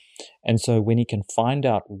thinking. And so when he can find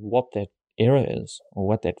out what that error is or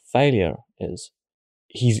what that failure is,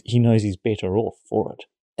 he knows he's better off for it.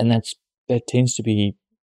 And that tends to be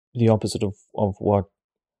the opposite of what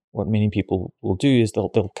many people will do, is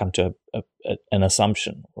they'll come to an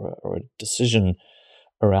assumption or a decision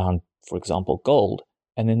around, for example, gold,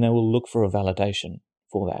 and then they will look for a validation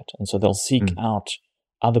for that. And so they'll seek out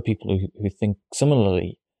other people who think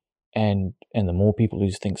similarly, and the more people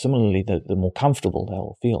who think similarly, the more comfortable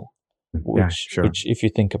they'll feel. Which if you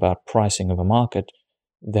think about pricing of a market,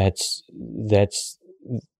 that's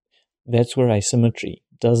where asymmetry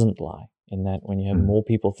doesn't lie, in that when you have more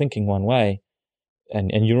people thinking one way,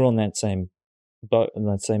 and you're on that same boat, on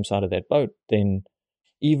that same side of that boat, then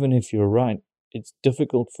even if you're right, it's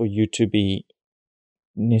difficult for you to be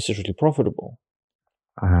necessarily profitable.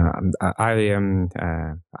 I'm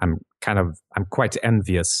quite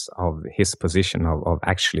envious of his position of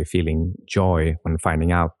actually feeling joy when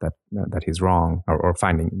finding out that he's wrong, or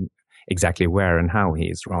finding exactly where and how he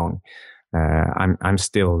is wrong. I'm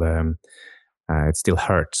still it still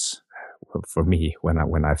hurts for me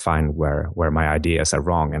when I find where my ideas are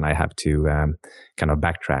wrong and I have to kind of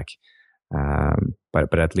backtrack.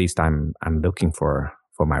 But at least I'm looking for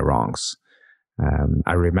my wrongs.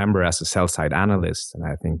 I remember as a sell-side analyst, and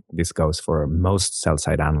I think this goes for most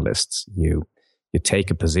sell-side analysts, you take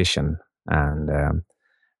a position and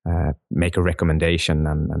make a recommendation,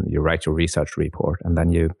 and you write your research report, and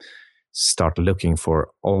then you start looking for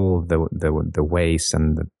all the ways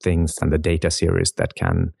and the things and the data series that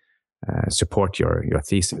can support your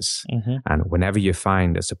thesis. Mm-hmm. And whenever you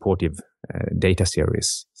find a supportive data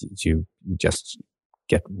series, you just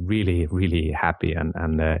get really, really happy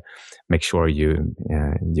and make sure you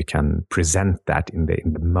can present that in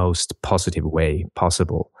the most positive way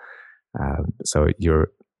possible. So you're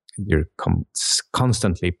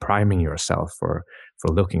constantly priming yourself for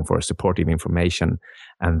looking for supportive information,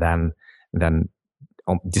 and then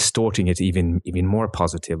distorting it even more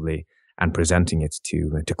positively and presenting it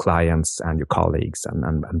to clients and your colleagues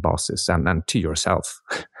and bosses and to yourself.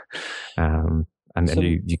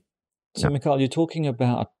 So, Mikael, you're talking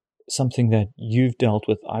about something that you've dealt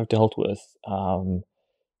with, I've dealt with, and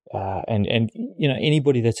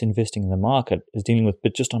anybody that's investing in the market is dealing with,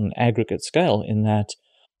 but just on an aggregate scale, in that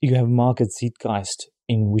you have market zeitgeist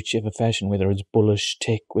in whichever fashion, whether it's bullish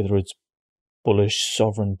tech, whether it's bullish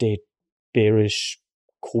sovereign debt, bearish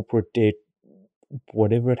corporate debt,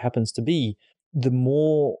 whatever it happens to be. The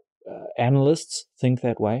more analysts think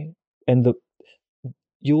that way, and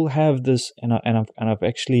you'll have this, and I've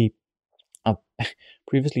actually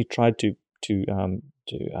previously tried to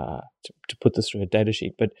put this through a data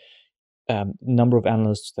sheet, but number of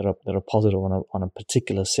analysts that are positive on a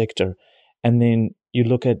particular sector, and then you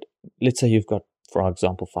look at, let's say you've got, for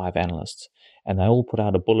example, 5 analysts, and they all put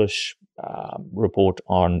out a bullish report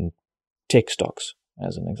on tech stocks,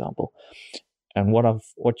 as an example. And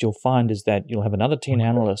what you'll find is that you'll have another 10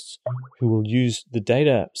 analysts who will use the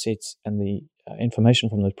data sets and the information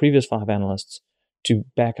from the previous 5 analysts to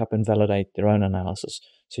back up and validate their own analysis.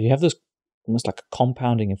 So you have this almost like a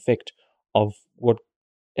compounding effect of what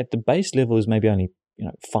at the base level is maybe only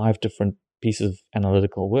 5 different pieces of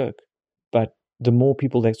analytical work. But the more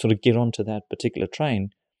people that sort of get onto that particular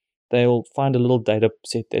train, they'll find a little data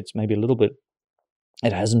set that's maybe a little bit,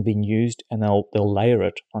 it hasn't been used, and they'll layer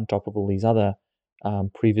it on top of all these other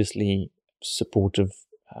previously supportive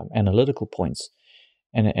analytical points,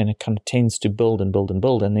 and it kind of tends to build and build and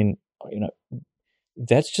build, and then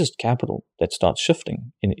that's just capital that starts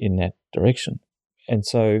shifting in that direction. And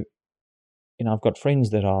so I've got friends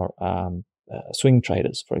that are swing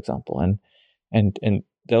traders, for example, and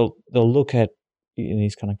they'll look at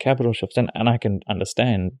these kind of capital shifts, and I can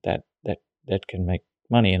understand that can make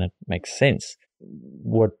money and it makes sense.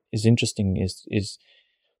 What is interesting is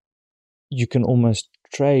you can almost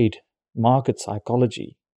trade market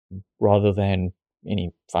psychology rather than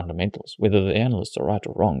any fundamentals. Whether the analysts are right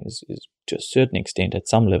or wrong is to a certain extent, at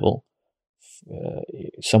some level,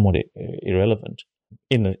 somewhat irrelevant.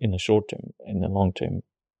 In the short term. In the long term,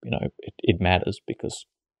 it matters, because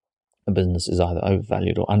a business is either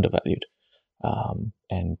overvalued or undervalued,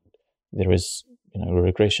 and there is a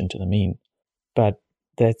regression to the mean. But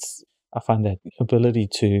I find that ability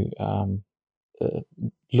to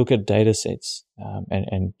look at data sets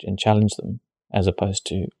and challenge them, as opposed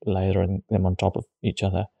to layering them on top of each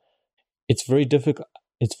other. It's very difficult.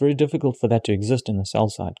 it's very difficult for that to exist in the sell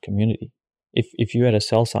side community. If you had a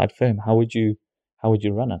sell side firm, how would you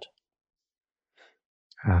run it?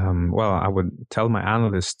 Well, I would tell my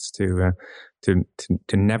analysts to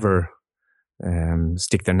never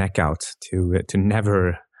stick their neck out, to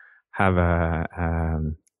never have a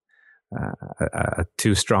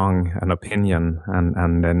too strong an opinion,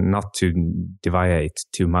 and then not to deviate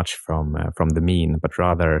too much from the mean, but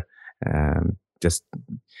rather just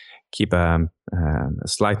keep a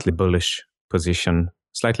slightly bullish position,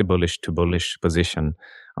 slightly bullish to bullish position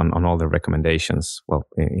on all the recommendations. Well,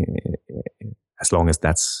 as long as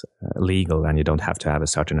that's legal, and you don't have to have a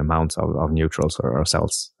certain amount of neutrals or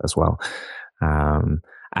sells as well.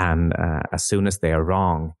 And as soon as they are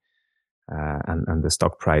wrong, and the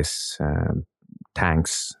stock price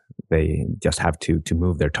tanks, they just have to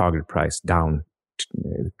move their target price down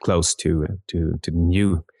close to the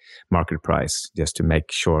new market price, just to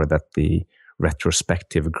make sure that the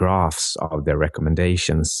retrospective graphs of their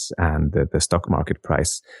recommendations and the stock market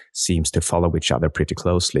price seems to follow each other pretty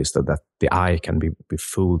closely, so that the eye can be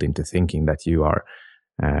fooled into thinking that you are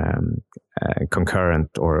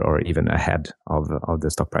concurrent or even ahead of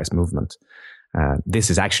the stock price movement. This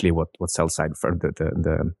is actually what sell-side firm,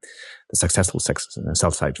 the successful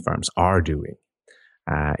sell-side firms are doing.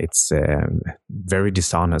 It's very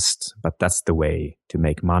dishonest, but that's the way to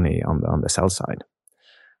make money on the sell side.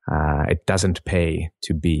 It doesn't pay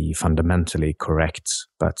to be fundamentally correct,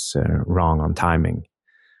 but wrong on timing.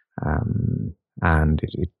 And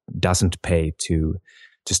it doesn't pay to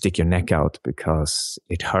stick your neck out, because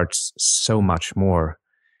it hurts so much more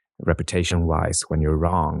reputation-wise when you're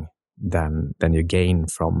wrong than you gain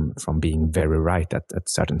from being very right at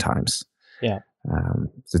certain times. Yeah.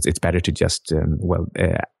 So it's better to just,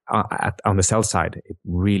 on the sell side, it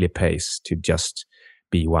really pays to just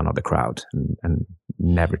be one of the crowd and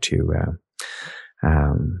never to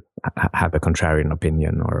have a contrarian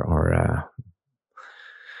opinion or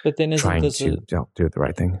but then trying to do the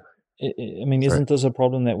right thing. I mean, isn't this a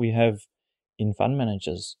problem that we have in fund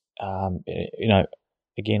managers?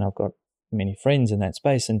 Again, I've got many friends in that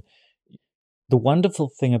space, and the wonderful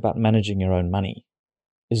thing about managing your own money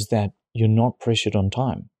is that you're not pressured on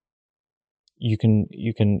time. You can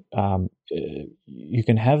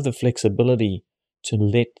have the flexibility to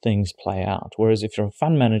let things play out. Whereas if you're a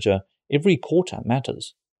fund manager, every quarter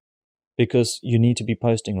matters, because you need to be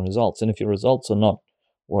posting results, and if your results are not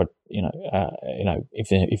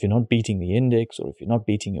if you're not beating the index, or if you're not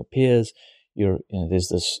beating your peers, there's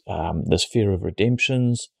this fear of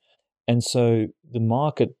redemptions, and so the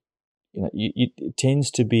market, it tends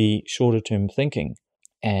to be shorter term thinking,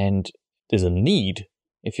 and there's a need,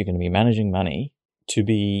 if you're going to be managing money, to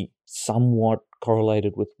be somewhat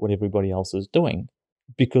correlated with what everybody else is doing,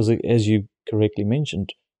 because as you correctly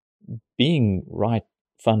mentioned, being right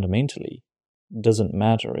fundamentally doesn't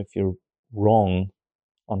matter if you're wrong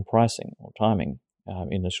on pricing or timing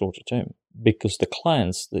in the shorter term, because the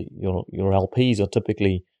clients, your LPs, are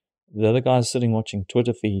typically the other guys sitting watching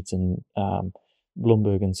Twitter feeds and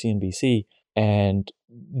Bloomberg and CNBC, and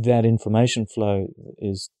that information flow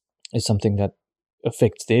is something that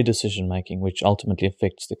affects their decision making, which ultimately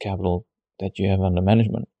affects the capital that you have under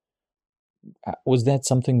management. Was that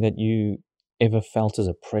something that you ever felt as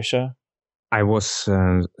a pressure? I was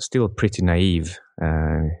still pretty naive,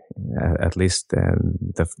 at least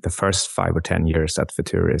the first 5 or 10 years at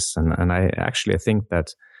Futuris, and I actually think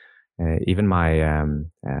that even my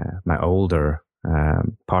my older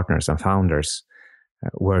partners and founders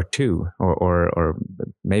were too, or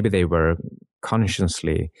maybe they were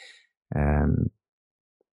consciously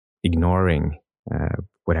ignoring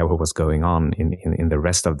whatever was going on in the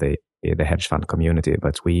rest of the hedge fund community,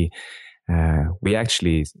 but we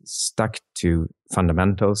actually stuck to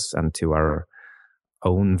fundamentals and to our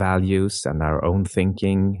own values and our own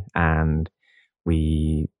thinking, and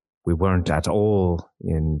we weren't at all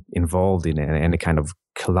involved in any kind of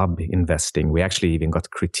club investing. We actually even got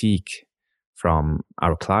critique from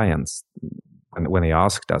our clients when they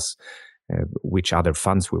asked us which other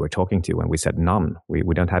funds we were talking to, and we said none.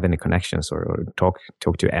 We don't have any connections or talk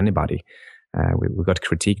to anybody. We got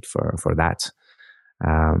critiqued for that.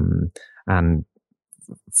 And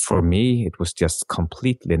for me, it was just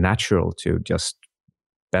completely natural to just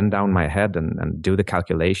bend down my head and do the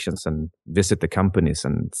calculations and visit the companies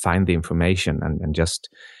and find the information and just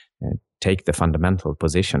take the fundamental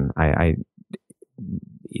position. I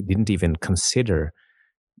didn't even consider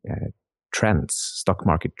trends, stock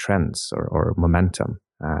market trends or momentum.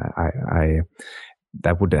 That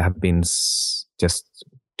would have been just,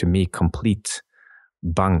 to me, complete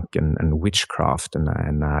bunk and witchcraft.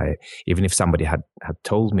 And I, even if somebody had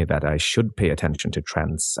told me that I should pay attention to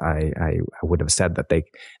trends, I would have said that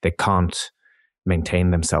they can't maintain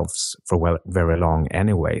themselves for very long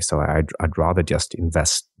anyway. So I'd rather just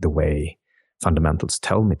invest the way fundamentals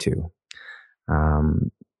tell me to. I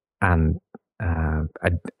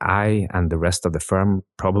and the rest of the firm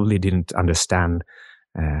probably didn't understand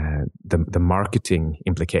the marketing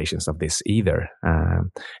implications of this either.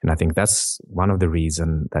 And I think that's one of the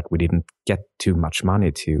reasons that we didn't get too much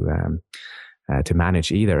money to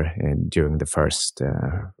manage either during the first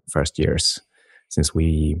years, since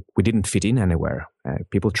we didn't fit in anywhere.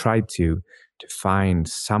 People tried to find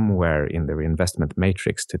somewhere in their investment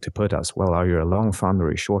matrix to put us. Well, are you a long fund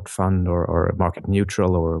or a short fund or market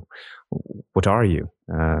neutral, or what are you?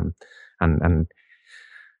 And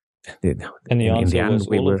the answer in the end, was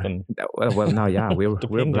all of them. Well, no, yeah, we're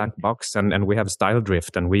a black box, and we have style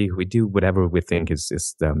drift, and we do whatever we think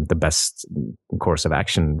is the best course of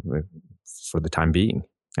action for the time being.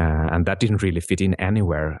 And that didn't really fit in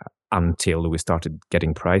anywhere until we started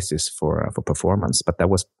getting prices for performance. But that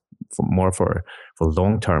was more for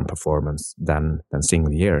long-term performance than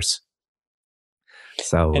single years.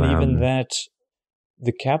 So, and even that,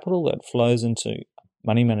 the capital that flows into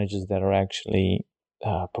money managers that are actually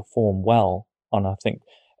perform well, and I think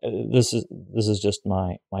this is just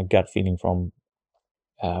my gut feeling from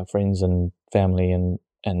friends and family and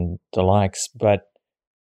the likes, but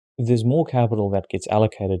there's more capital that gets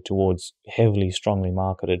allocated towards heavily, strongly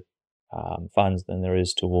marketed funds than there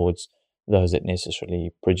is towards those that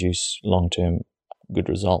necessarily produce long-term good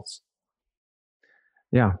results.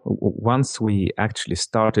 Yeah, once we actually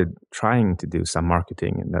started trying to do some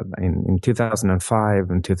marketing in 2005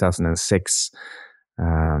 and 2006,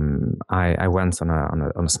 I went on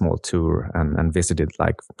a small tour and visited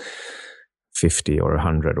like 50 or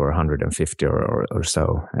 100 or 150 or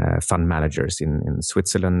so fund managers in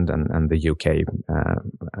Switzerland and the UK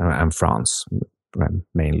and France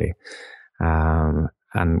mainly,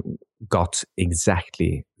 and got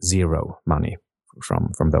exactly zero money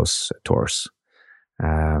from those tours.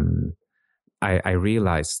 I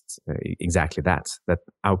realized exactly that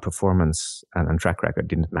our performance and track record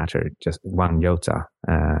didn't matter just one iota.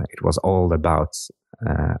 It was all about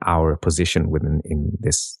our position in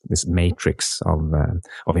this matrix of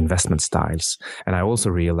investment styles. And I also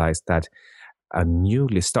realized that a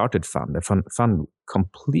newly started fund, a fund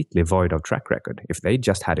completely void of track record, if they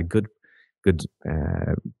just had a good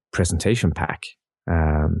presentation pack,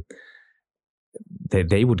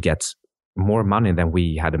 they would get more money than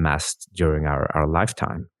we had amassed during our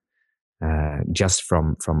lifetime, just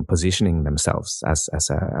from positioning themselves as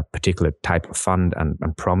a particular type of fund and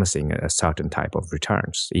promising a certain type of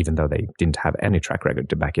returns, even though they didn't have any track record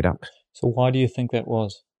to back it up. So why do you think that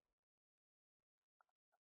was?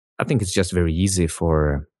 I think it's just very easy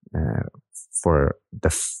for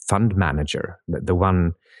the fund manager, the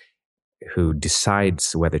one who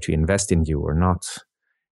decides whether to invest in you or not,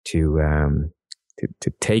 to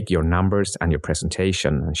take your numbers and your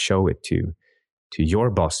presentation and show it to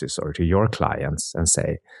your bosses or to your clients and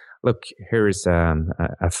say, look, here is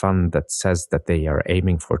a fund that says that they are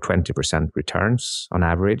aiming for 20% returns on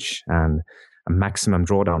average and a maximum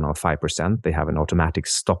drawdown of 5%. They have an automatic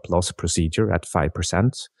stop loss procedure at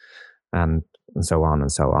 5%, and so on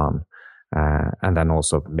and so on. And then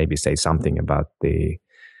also maybe say something about the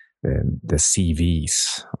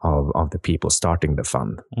CVs of the people starting the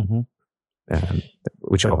fund. Mm-hmm.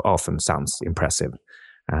 Which often sounds impressive,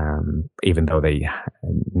 even though they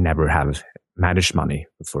never have managed money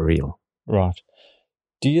for real. Right.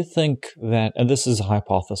 Do you think that, and this is a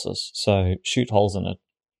hypothesis, so shoot holes in it,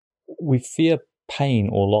 we fear pain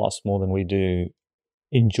or loss more than we do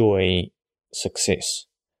enjoy success?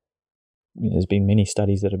 There's been many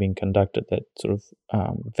studies that have been conducted that sort of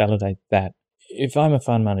validate that. If I'm a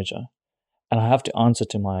fund manager and I have to answer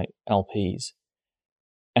to my LPs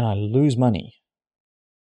and I lose money,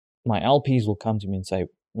 my LPs will come to me and say,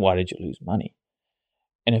 why did you lose money?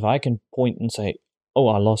 And if I can point and say, oh,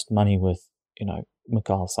 I lost money with,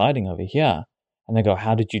 Mikael Syding over here, and they go,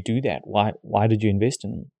 how did you do that? Why did you invest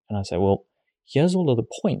in him? And I say, well, here's all of the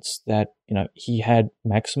points that, he had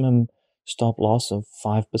maximum stop loss of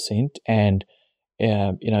 5%, and,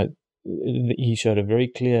 he showed a very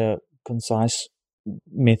clear, concise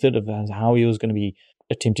method of how he was going to be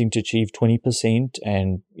attempting to achieve 20%.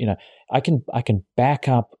 And, I can back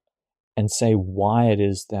up and say why it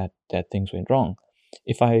is that things went wrong.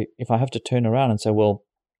 If I have to turn around and say, well,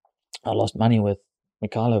 I lost money with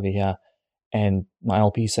Mikael over here, and my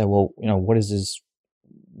LP say, well, what's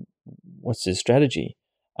his strategy?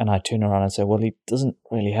 And I turn around and say, well, he doesn't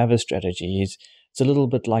really have a strategy. It's a little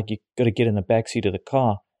bit like you've got to get in the backseat of the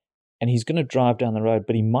car, and he's going to drive down the road,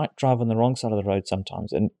 but he might drive on the wrong side of the road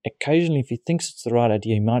sometimes. And occasionally, if he thinks it's the right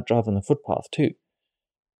idea, he might drive on the footpath too.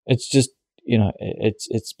 It's just,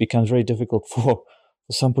 it's becomes very difficult for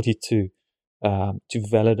somebody to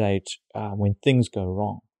validate when things go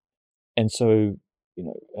wrong. And so,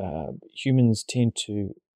 humans tend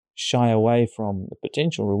to shy away from the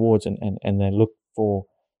potential rewards, and they look for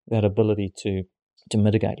that ability to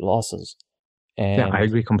mitigate losses. And I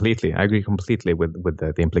agree completely. With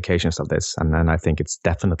the implications of this, and I think it's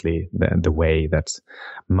definitely the way that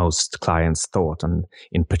most clients thought, and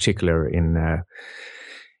in particular in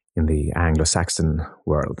the Anglo-Saxon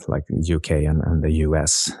world, like the UK and the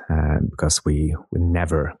US, because we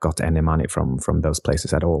never got any money from those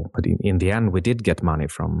places at all. But in the end, we did get money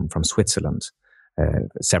from Switzerland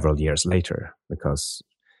several years later, because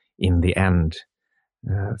in the end,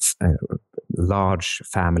 large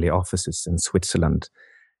family offices in Switzerland,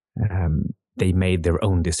 they made their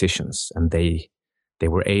own decisions, and they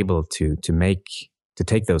were able to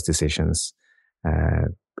take those decisions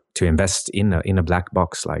to invest in a black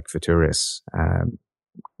box like Futuris,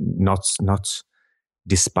 not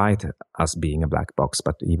despite us being a black box,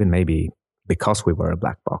 but even maybe because we were a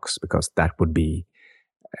black box, because that would be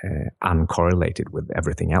uncorrelated with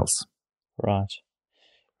everything else. Right.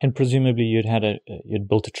 And presumably you'd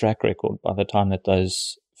built a track record by the time that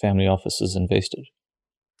those family offices invested.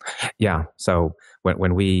 Yeah. So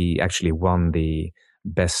when we actually won the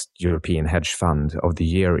Best European Hedge Fund of the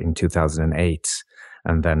Year in 2008,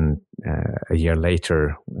 and then a year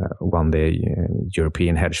later won the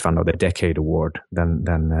European Hedge Fund of the Decade Award,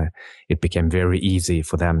 then it became very easy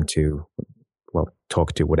for them to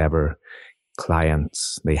talk to whatever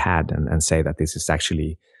clients they had and say that this is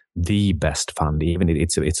actually the best fund. Even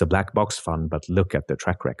it's a black box fund, but look at the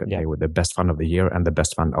track record. Yeah. They were the best fund of the year and the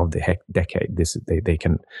best fund of the decade. They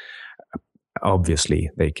can obviously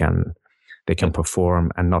they can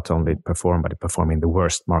perform, and not only perform, but perform in the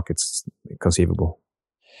worst markets conceivable.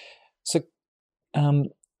 So,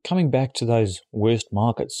 coming back to those worst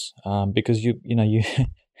markets, because you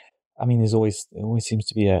I mean, there always seems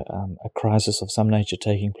to be a crisis of some nature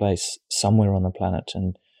taking place somewhere on the planet,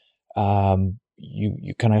 and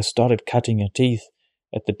you kind of started cutting your teeth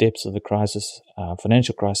at the depths of the crisis,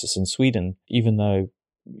 financial crisis in Sweden, even though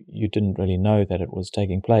you didn't really know that it was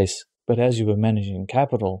taking place. But as you were managing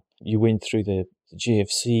capital, you went through the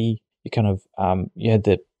GFC. You kind of you had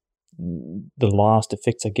the last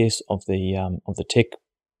effects, I guess, of the tech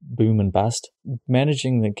boom and bust.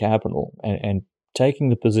 Managing the capital and taking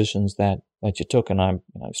the positions that you took, and I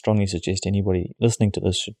strongly suggest anybody listening to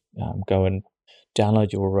this should go and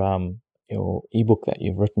download your ebook that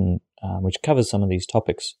you've written, which covers some of these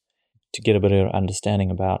topics, to get a better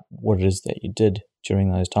understanding about what it is that you did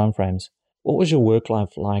during those timeframes. What was your work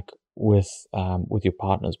life like with your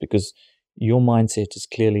partners? Because your mindset is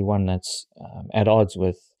clearly one that's at odds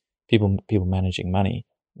with people managing money.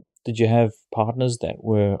 Did you have partners that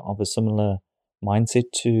were of a similar mindset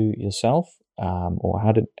to yourself, or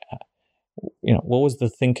how did what was the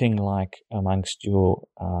thinking like amongst your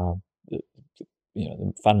the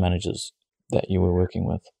fund managers that you were working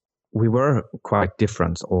with? We were quite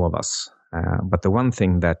different, all of us. But the one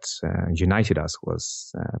thing that united us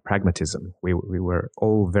was pragmatism. We were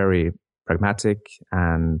all very pragmatic,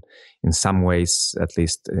 and in some ways, at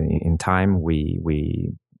least in time, we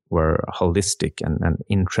were holistic and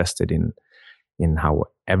interested in how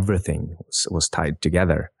everything was tied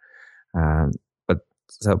together. But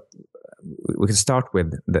so we can start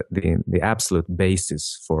with the absolute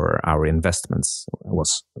basis for our investments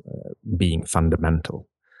was being fundamental.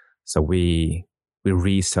 So we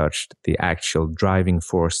researched the actual driving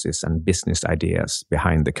forces and business ideas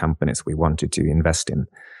behind the companies we wanted to invest in.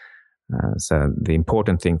 So the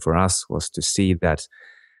important thing for us was to see that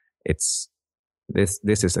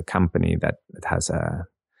this is a company that has a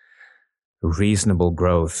reasonable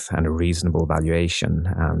growth and a reasonable valuation,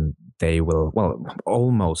 and they will,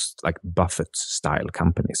 almost like Buffett style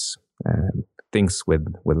companies, things with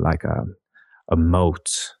like a moat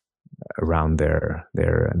around their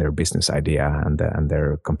business idea and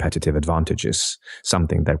their competitive advantages,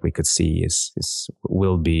 something that we could see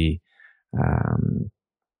will be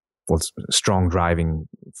strong driving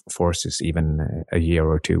forces even a year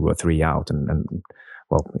or two or three out, and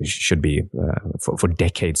it should be for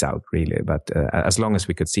decades out, really. But as long as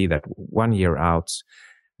we could see that 1 year out,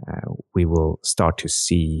 we will start to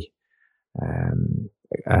see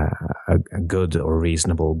a good or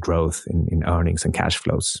reasonable growth in earnings and cash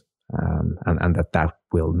flows, and that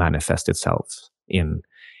will manifest itself in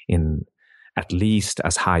at least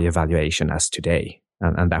as high a valuation as today.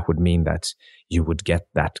 and that would mean that you would get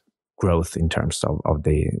that growth in terms of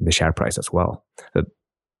the share price as well. So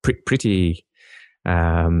pretty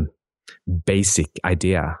basic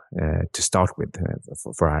idea to start with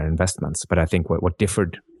for our investments. But I think what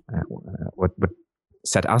differed, what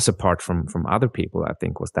set us apart from other people, I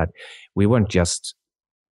think, was that we weren't just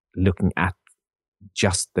looking at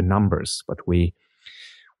just the numbers, but we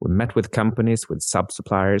met with companies, with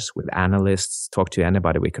sub-suppliers, with analysts, talked to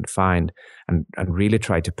anybody we could find, and really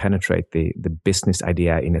tried to penetrate the business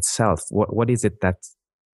idea in itself. What is it that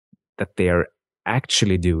they are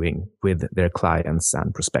actually doing with their clients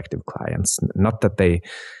and prospective clients? Not that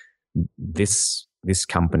this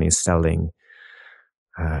company is selling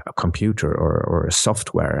a computer or a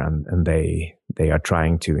software, and they are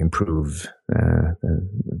trying to improve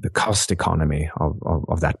the cost economy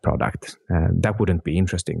of that product. That wouldn't be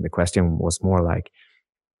interesting. The question was more like,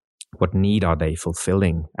 what need are they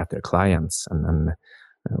fulfilling at their clients, and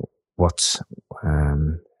what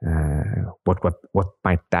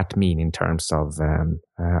might that mean in terms of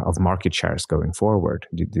market shares going forward?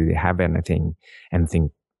 Do they have anything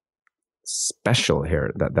special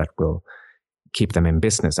here that will keep them in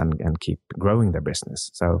business and keep growing their business?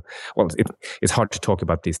 So, well, it's hard to talk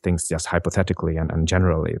about these things just hypothetically and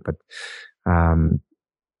generally, but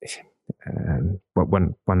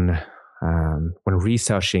when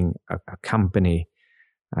researching a company,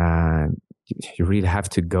 you really have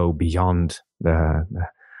to go beyond the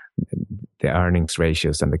earnings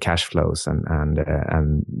ratios and the cash flows and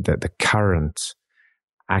the current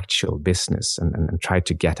actual business and try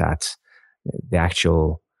to get at the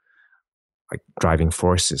actual driving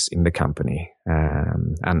forces in the company.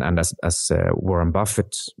 And as Warren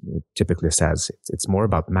Buffett typically says, it's more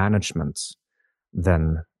about management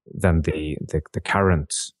than the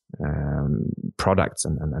current products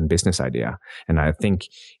and business idea. And I think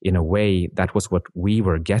in a way that was what we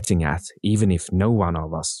were getting at, even if no one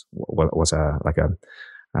of us was a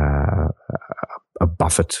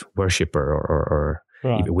Buffett worshipper or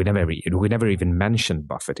right. we never even mentioned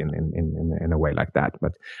Buffett in a way like that.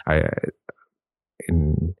 But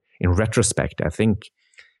in retrospect, I think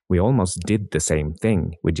we almost did the same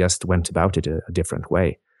thing. We just went about it a different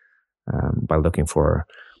way, by looking for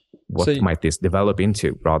what might this develop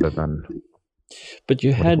into rather than. But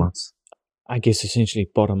you had, I guess, essentially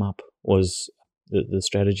bottom up was the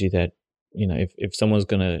strategy that, if someone's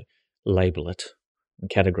going to label it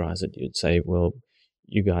and categorize it, you'd say, well,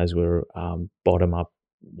 you guys were bottom up,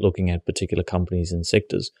 looking at particular companies and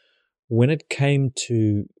sectors. When it came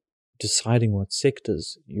to deciding what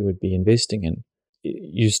sectors you would be investing in,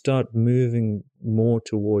 you start moving more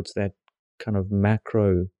towards that kind of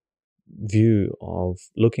macro view of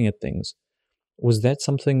looking at things. Was that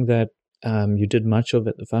something that you did much of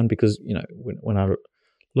at the fund? Because, when I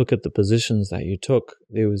look at the positions that you took,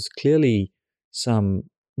 there was clearly some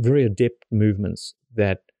very adept movements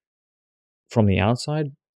that from the outside,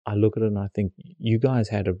 I look at it and I think you guys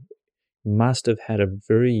must have had a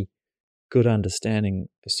very good understanding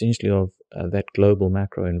essentially of that global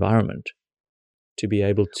macro environment to be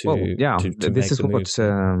able to. Well, yeah,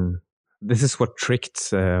 this is what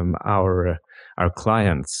tricked our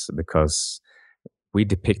clients, because we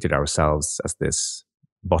depicted ourselves as this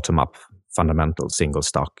bottom-up fundamental single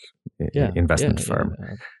stock investment firm.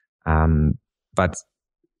 But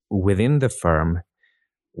within the firm,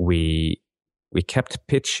 we kept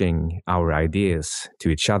pitching our ideas to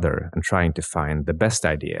each other and trying to find the best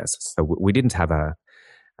ideas. So we didn't have a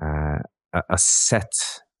set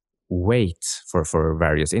weight for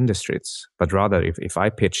various industries, but rather if I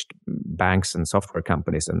pitched banks and software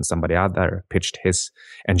companies and somebody other pitched his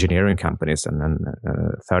engineering companies and then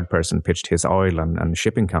a third person pitched his oil and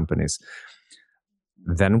shipping companies,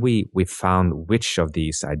 then we found which of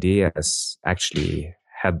these ideas actually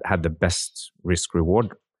had the best risk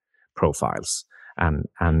reward profiles, and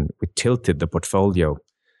we tilted the portfolio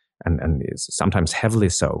and sometimes heavily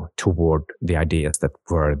so toward the ideas that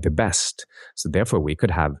were the best. So therefore we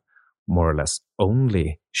could have more or less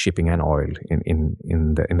only shipping and oil in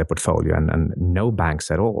the portfolio and no banks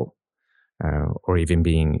at all, or even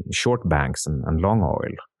being short banks and long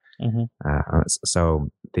oil. Mm-hmm. So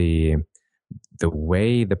the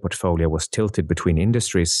way the portfolio was tilted between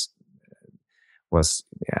industries was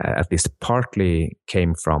at least partly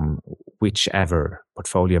came from whichever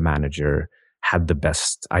portfolio manager had the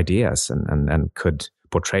best ideas and could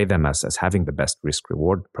portray them as having the best risk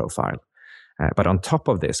reward profile. But on top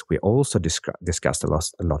of this, we also discussed a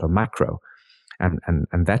lot of macro, and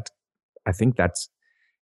that I think that's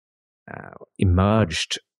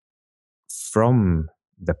emerged from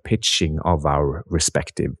the pitching of our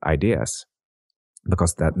respective ideas.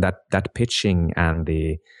 because that pitching and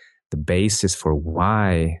the basis for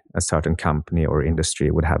why a certain company or industry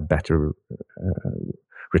would have better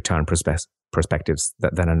return perspectives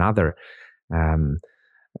than another,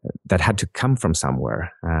 that had to come from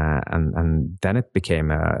somewhere, and then it became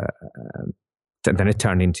then it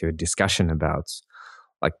turned into a discussion about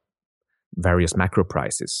like various macro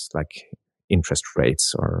prices, like interest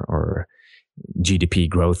rates or GDP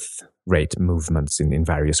growth rate movements in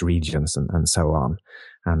various regions and so on.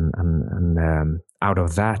 And out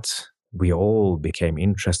of that, we all became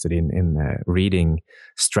interested in reading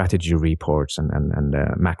strategy reports and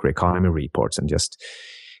macroeconomy reports and just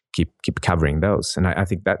keep covering those. And I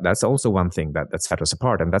think that's also one thing that set us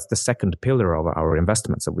apart. And that's the second pillar of our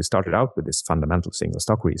investment. So we started out with this fundamental single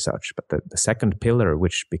stock research, but the second pillar,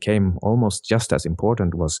 which became almost just as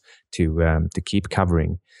important, was to keep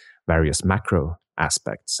covering various macro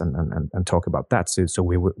aspects and talk about that. So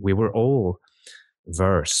we were all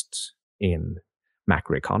versed in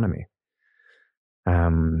macroeconomy.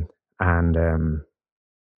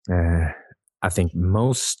 I think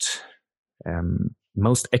most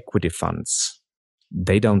equity funds,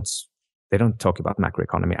 they don't talk about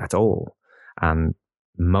macroeconomy at all, and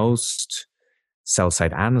most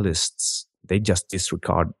sell-side analysts, they just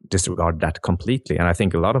disregard that completely. And I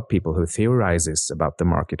think a lot of people who theorizes about the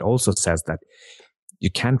market also says that you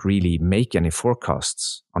can't really make any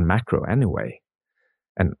forecasts on macro anyway.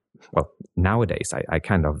 And well, nowadays I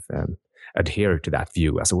kind of adhere to that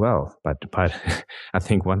view as well. But I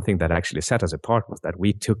think one thing that actually set us apart was that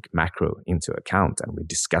we took macro into account and we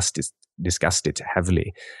discussed it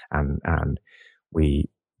heavily, and we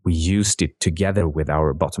used it together with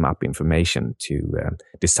our bottom-up information to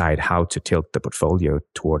decide how to tilt the portfolio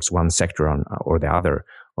towards one sector or the other,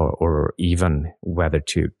 or even whether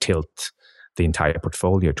to tilt the entire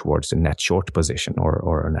portfolio towards a net short position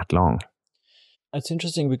or a net long. It's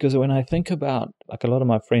interesting because when I think about, like, a lot of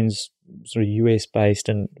my friends sort of US based,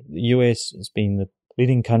 and the US has been the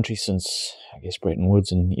leading country since, I guess, Bretton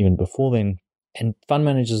Woods and even before then. And fund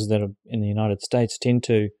managers that are in the United States tend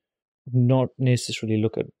to not necessarily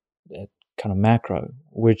look at kind of macro,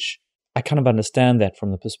 which I kind of understand that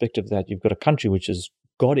from the perspective that you've got a country which has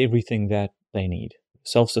got everything that they need.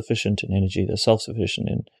 Self-sufficient in energy, they're self-sufficient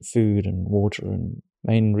in food and water and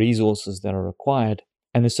main resources that are required.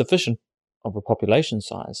 And they're sufficient of a population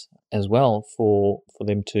size as well for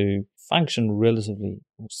them to function relatively,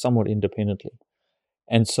 somewhat independently.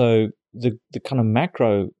 And so the kind of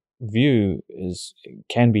macro view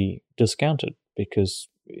can be discounted because,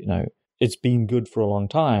 it's been good for a long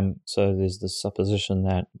time. So there's this supposition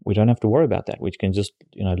that we don't have to worry about that. We can just,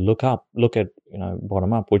 look at,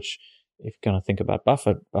 bottom up, which if you're going to think about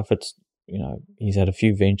Buffett's, he's had a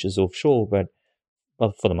few ventures offshore, but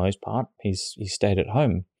for the most part, he's stayed at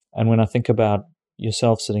home. And when I think about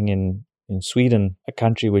yourself sitting in Sweden, a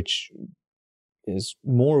country which is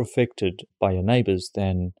more affected by your neighbors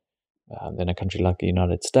than a country like the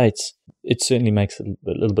United States, it certainly makes a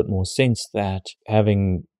little bit more sense that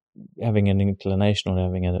having an inclination or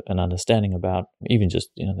having an understanding about even just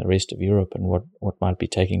the rest of Europe and what might be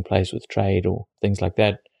taking place with trade or things like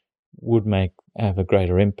that would have a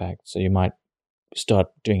greater impact. So you might start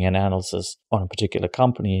doing an analysis on a particular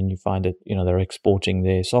company and you find that they're exporting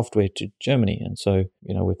their software to Germany, and so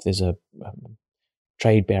if there's a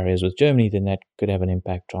trade barriers with Germany, then that could have an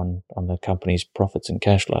impact on the company's profits and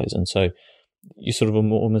cash flows. And so you sort of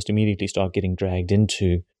almost immediately start getting dragged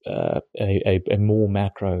into a more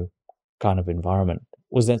macro kind of environment.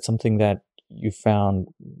 Was that something that you found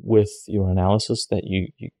with your analysis, that you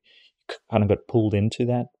kind of got pulled into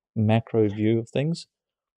that macro view of things?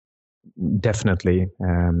 Definitely.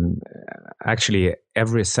 Actually,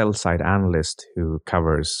 every sell-side analyst who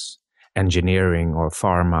covers engineering or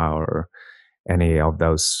pharma or any of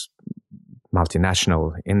those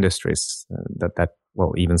multinational industries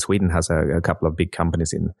well, even Sweden has a couple of big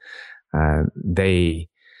companies in. They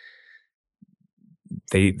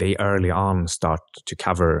early on start to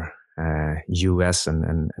cover U.S.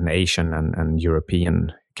 and Asian and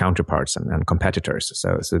European counterparts and competitors.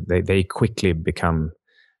 So they quickly become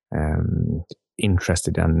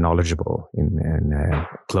interested and knowledgeable in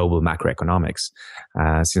global macroeconomics.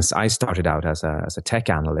 Since I started out as a tech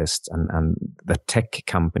analyst, and the tech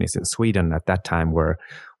companies in Sweden at that time were,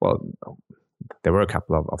 well, there were a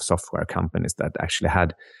couple of software companies that actually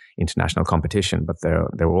had international competition, but there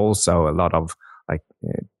were also a lot of like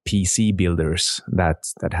PC builders that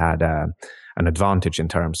had an advantage in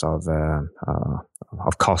terms of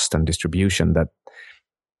cost and distribution that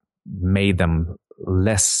made them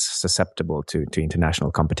less susceptible to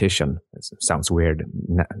international competition. It sounds weird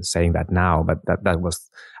saying that now, but that was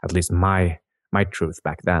at least my my truth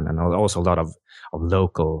back then, and also a lot of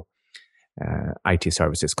local IT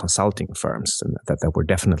services consulting firms that were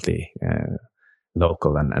definitely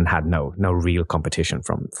local and had no real competition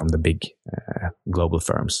from the big global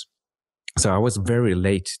firms. So I was very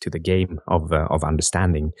late to the game of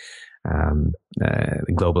understanding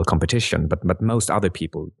global competition, but most other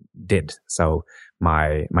people did. So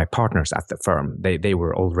my partners at the firm, they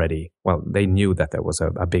were already, well, they knew that there was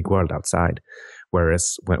a big world outside.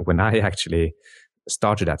 Whereas when I actually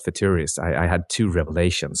started at Futurius, I had two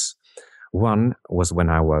revelations. One was when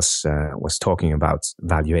I was talking about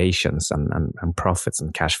valuations and profits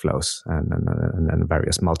and cash flows and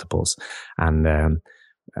various multiples, and the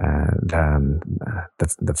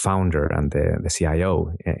founder and the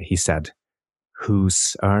CIO, he said,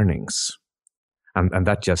 "Whose earnings?" And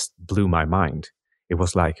that just blew my mind. It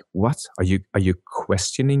was like, what are you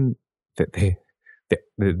questioning the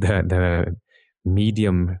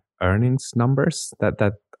medium earnings numbers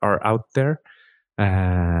that are out there?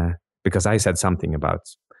 Because I said something about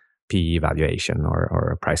PE valuation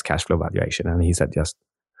or price cash flow valuation, and he said just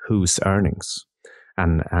whose earnings.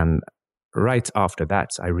 And right after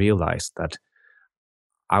that, I realized that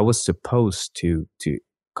I was supposed to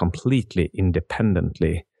completely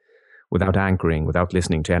independently, without anchoring, without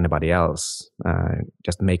listening to anybody else,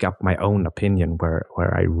 just make up my own opinion where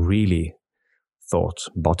I really thought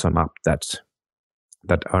bottom up that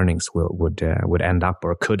earnings would end up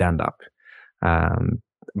or could end up.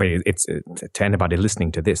 But it's to anybody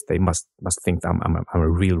listening to this, they must think I'm a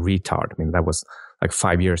real retard. I mean, that was like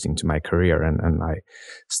 5 years into my career, and I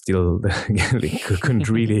still couldn't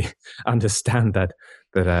really understand that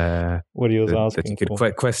what he was asking that you could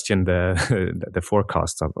for. question the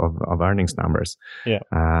forecasts of earnings numbers. Yeah.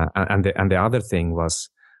 And the other thing was,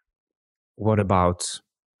 what about,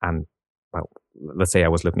 and well, let's say I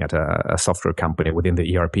was looking at a software company within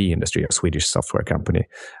the ERP industry, a Swedish software company,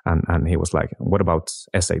 and he was like, what about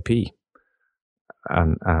SAP?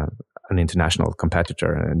 An international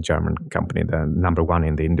competitor, a German company, the number one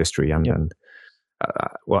in the industry, and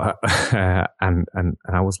I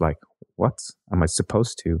was like, what? Am I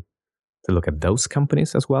supposed to look at those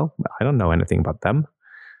companies as well? I don't know anything about them.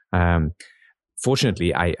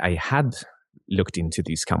 Fortunately, I had looked into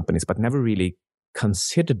these companies, but never really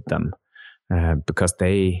considered them. Because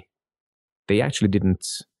they actually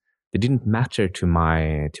didn't matter to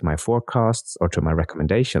my forecasts or to my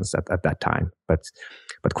recommendations at that time. But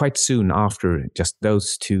quite soon after just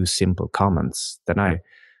those two simple comments, then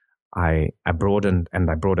I broadened,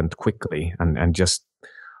 and I broadened quickly and just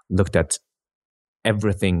looked at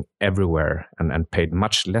everything everywhere and paid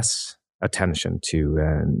much less attention to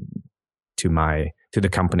the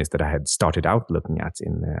companies that I had started out looking at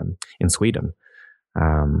in Sweden.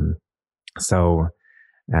 So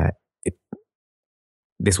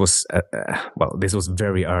this was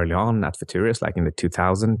very early on at Futurius, like in the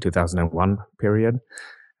 2001 period,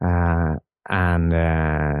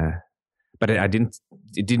 but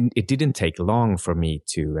it didn't take long for me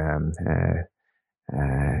to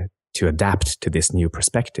adapt to this new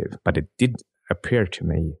perspective, but it did appear to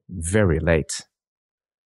me very late.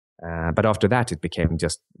 But after that, it became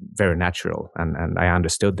just very natural, and I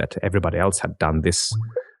understood that everybody else had done this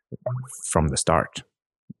from the start,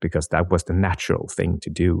 because that was the natural thing to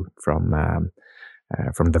do from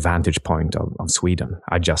the vantage point of Sweden.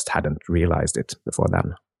 I just hadn't realized it before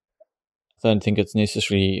then. I don't think it's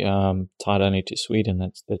necessarily tied only to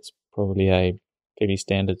Sweden. That's probably a fairly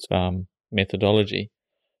standard methodology.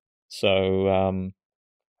 So,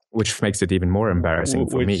 which makes it even more embarrassing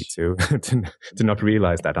for me to not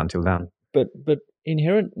realize that until then. But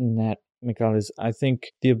inherent in that, Mikael, is I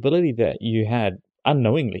think the ability that you had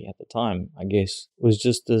unknowingly at the time, I guess, was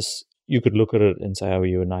just this. You could look at it and say, oh,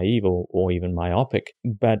 you were naive or even myopic,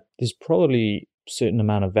 but there's probably a certain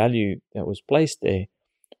amount of value that was placed there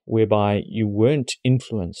whereby you weren't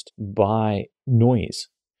influenced by noise.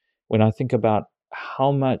 When I think about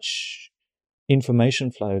how much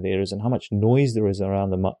information flow there is and how much noise there is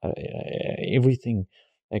around everything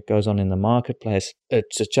that goes on in the marketplace,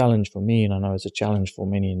 it's a challenge for me, and I know it's a challenge for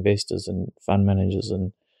many investors and fund managers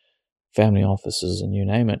and family offices and you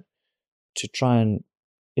name it, to try and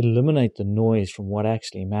eliminate the noise from what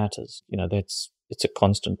actually matters. It's a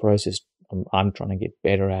constant process I'm trying to get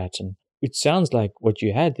better at. And it sounds like what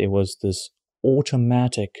you had there was this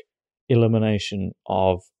automatic elimination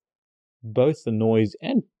of both the noise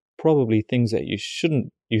and probably things that you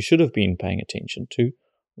should have been paying attention to,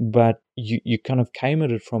 but you kind of came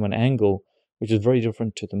at it from an angle which is very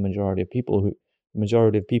different to the majority of people. The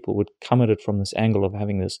majority of people would come at it from this angle of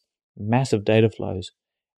having this massive data flows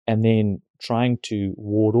and then trying to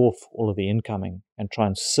ward off all of the incoming and try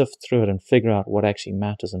and sift through it and figure out what actually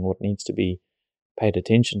matters and what needs to be paid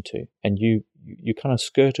attention to. And you kind of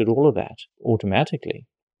skirted all of that automatically.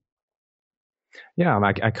 Yeah,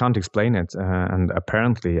 I can't explain it. And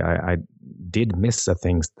apparently I did miss the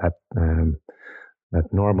things that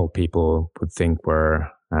normal people would think were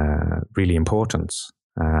really important,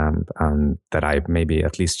 and that I maybe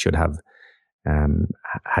at least should have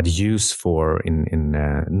had use for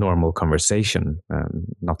in normal conversation,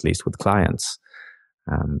 not least with clients.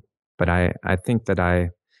 But I think that I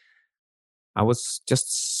was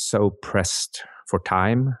just so pressed for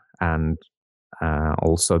time, and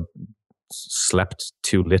also slept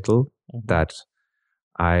too little, that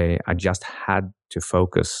I just had to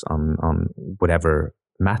focus on whatever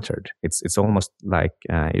mattered. It's almost like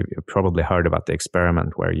you probably heard about the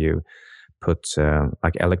experiment where you put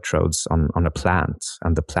like electrodes on a plant,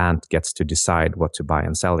 and the plant gets to decide what to buy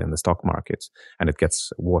and sell in the stock market, and it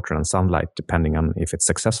gets water and sunlight depending on if it's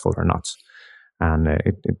successful or not. And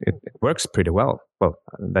it works pretty well. Well,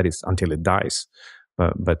 that is until it dies,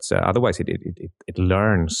 but otherwise it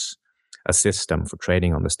learns a system for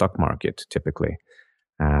trading on the stock market typically,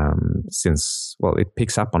 since it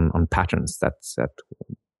picks up on patterns that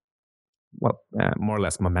more or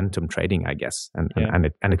less momentum trading, I guess, and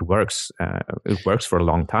it works. It works for a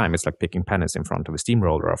long time. It's like picking pennies in front of a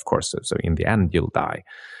steamroller, of course. So in the end, you'll die.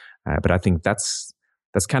 But I think that's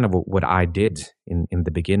kind of what I did in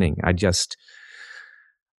the beginning. I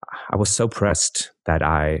was so pressed that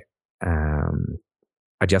I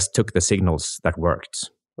just took the signals that worked.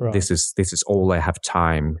 Right. This is all I have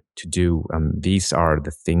time to do, and these are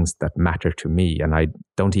the things that matter to me. And I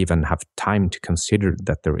don't even have time to consider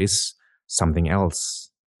that there is something else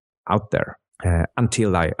out there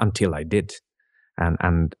until I did,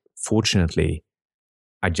 and fortunately,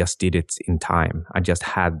 I just did it in time. I just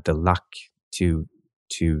had the luck to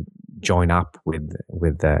join up with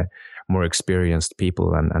more experienced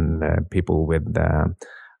people and people with a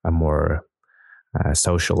more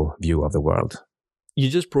social view of the world. You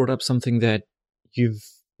just brought up something that you've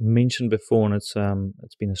mentioned before, and it's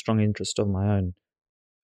been a strong interest of my own.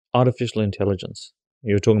 Artificial intelligence.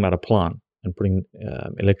 You were talking about a plant and putting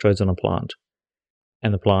electrodes on a plant,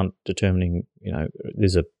 and the plant determining, you're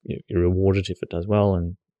rewarded if it does well,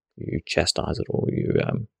 and you chastise it, or you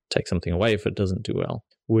take something away if it doesn't do well,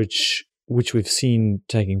 which we've seen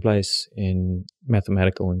taking place in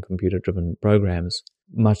mathematical and computer-driven programs.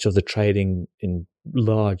 Much of the trading in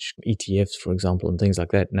large ETFs, for example, and things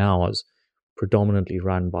like that now is predominantly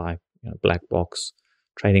run by black box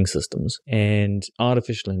trading systems. And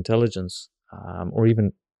artificial intelligence, or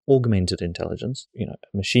even augmented intelligence, a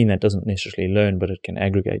machine that doesn't necessarily learn, but it can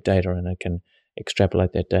aggregate data and it can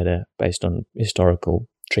extrapolate that data based on historical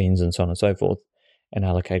trends and so on and so forth, and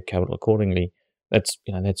allocate capital accordingly. That's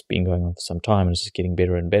been going on for some time, and it's just getting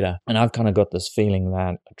better and better. And I've kind of got this feeling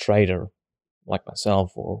that a trader like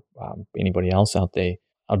myself or anybody else out there,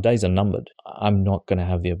 our days are numbered. I'm not going to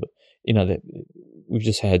have we've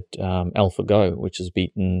just had AlphaGo, which has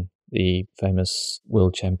beaten the famous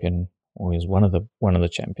world champion, or is one of the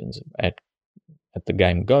champions at the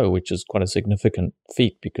game Go, which is quite a significant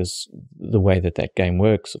feat, because the way that game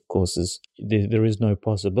works, of course, is there is no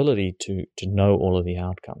possibility to know all of the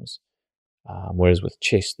outcomes. Whereas with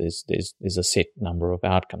chess, there's a set number of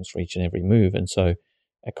outcomes for each and every move, and so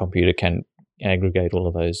a computer can aggregate all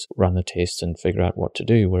of those, run the tests, and figure out what to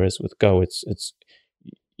do. Whereas with Go, it's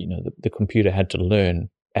the computer had to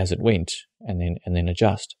learn as it went, and then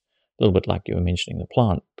adjust. A little bit like you were mentioning the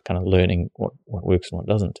plant, kind of learning what works and what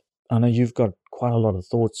doesn't. I know you've got quite a lot of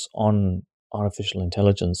thoughts on artificial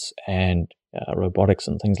intelligence and robotics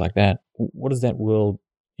and things like that. What does that world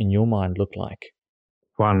in your mind look like?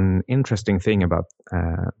 One interesting thing about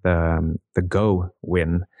the Go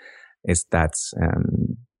win is that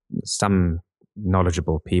some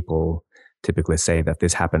knowledgeable people typically say that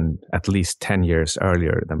this happened at least 10 years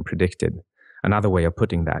earlier than predicted. Another way of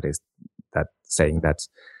putting that is that saying that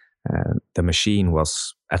the machine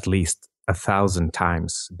was at least 1,000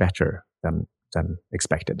 times better than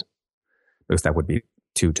expected, because that would be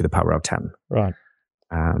 2 to the power of 10. Right.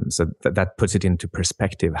 So that puts it into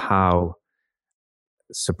perspective how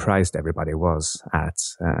surprised everybody was at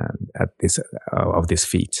this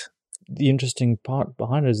feat. The interesting part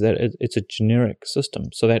behind it is that it's a generic system,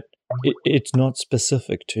 so that it's not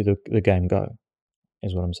specific to the game Go,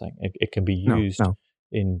 is what I'm saying. It can be used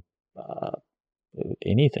in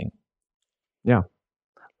anything. Yeah,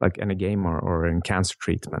 like in a game or in cancer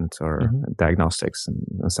treatment or diagnostics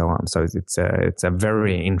and so on. So it's a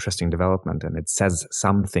very interesting development, and it says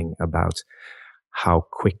something about how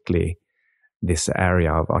quickly this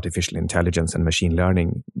area of artificial intelligence and machine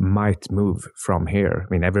learning might move from here. I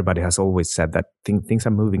mean, everybody has always said that things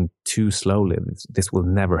are moving too slowly. This will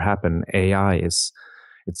never happen. AI it's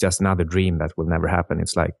just another dream that will never happen.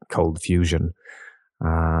 It's like cold fusion.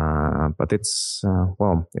 But it's,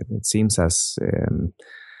 it seems as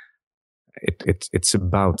it's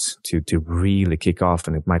about to really kick off,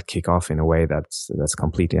 and it might kick off in a way that's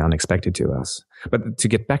completely unexpected to us. But to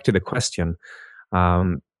get back to the question,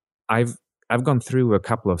 I've gone through a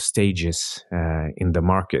couple of stages in the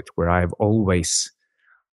market where I've always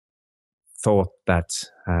thought that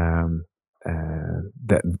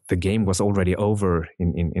the game was already over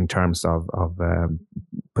in terms of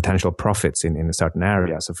potential profits in a certain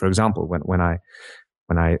area. So, for example, when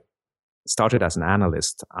I started as an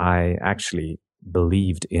analyst, I actually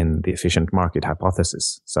believed in the efficient market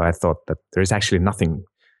hypothesis. So I thought that there is actually nothing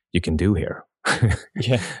you can do here.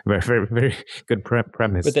 Yeah, very, very, very good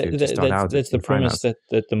premise to start out. That's the premise that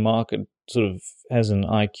the market sort of has an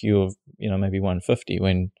IQ of maybe 150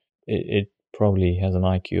 when it probably has an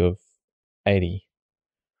IQ of 80.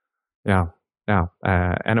 Yeah.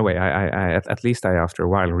 Anyway, I at least after a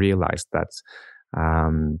while realized that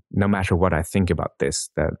no matter what I think about this,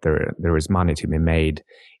 that there is money to be made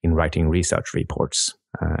in writing research reports.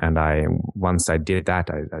 And once I did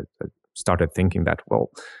that, I started thinking that,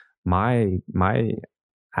 well, my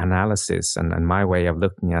analysis and my way of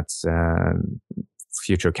looking at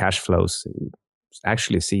future cash flows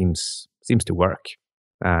actually seems to work,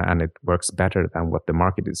 and it works better than what the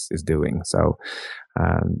market is doing. So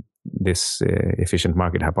this efficient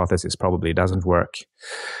market hypothesis probably doesn't work.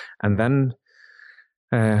 And then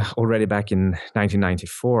already back in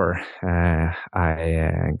 1994,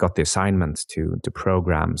 I got the assignment to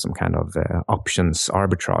program some kind of options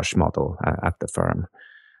arbitrage model at the firm.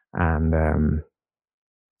 And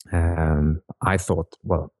I thought,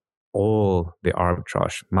 well, all the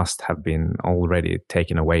arbitrage must have been already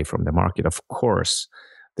taken away from the market. Of course,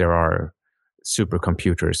 there are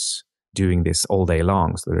supercomputers doing this all day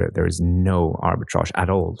long, so there is no arbitrage at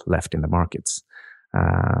all left in the markets.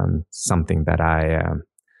 Something that I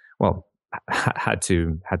had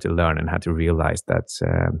to learn and had to realize that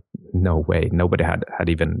no way, nobody had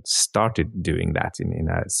even started doing that in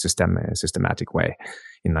a systematic way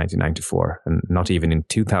in 1994, and not even in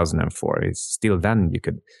 2004. It's still then you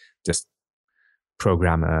could just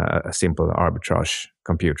program a simple arbitrage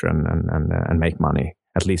computer and make money,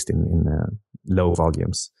 at least in low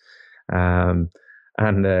volumes.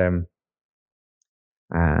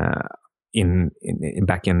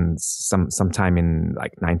 Back in sometime in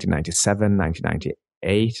like 1997,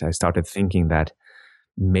 1998, I started thinking that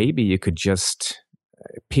maybe you could just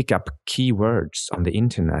pick up keywords on the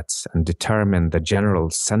internet and determine the general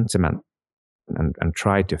sentiment and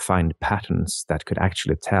try to find patterns that could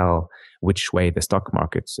actually tell which way the stock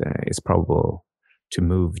market is probable to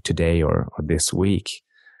move today or this week.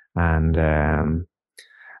 And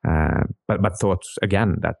but thought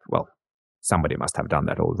again that, well, somebody must have done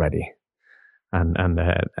that already. And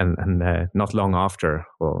not long after,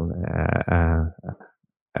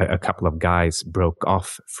 a couple of guys broke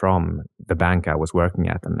off from the bank I was working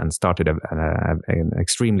at and started an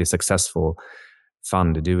extremely successful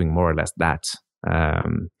fund doing more or less that.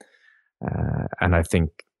 And I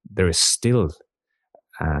think there is still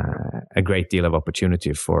a great deal of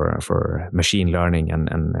opportunity for machine learning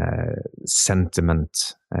and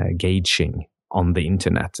sentiment gauging on the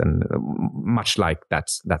internet, and much like that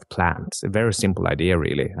plant. It's a very simple idea,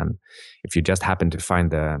 really. And if you just happen to find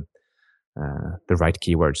the right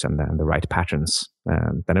keywords and the right patterns,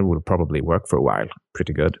 then it will probably work for a while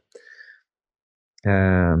pretty good.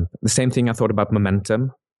 The same thing I thought about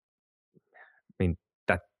momentum. I mean,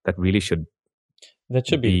 that really should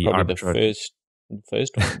be probably the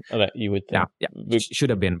first one that you would think. Yeah, should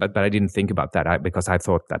have been, but I didn't think about that because I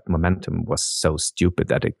thought that momentum was so stupid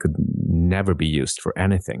that it could never be used for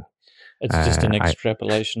anything. It's just an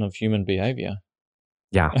extrapolation of human behavior.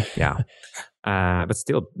 Yeah. But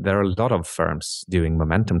still, there are a lot of firms doing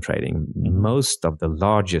momentum trading. Mm-hmm. Most of the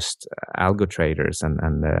largest algo traders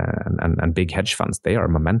and big hedge funds, they are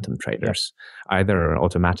momentum traders, either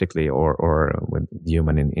automatically or with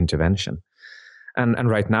human intervention. And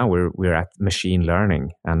right now we're at machine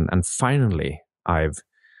learning, and finally I've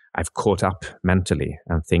caught up mentally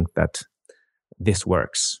and think that this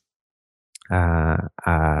works.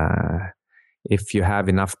 If you have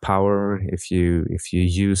enough power, if you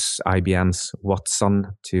use IBM's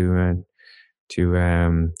Watson to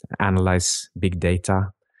analyze big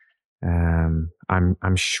data,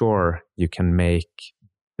 I'm sure you can make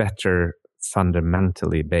better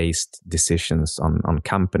fundamentally based decisions on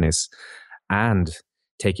companies, and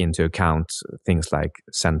take into account things like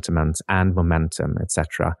sentiment and momentum,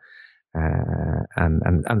 etc.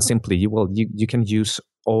 And simply you can use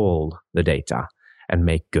all the data and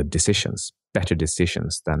make good decisions, better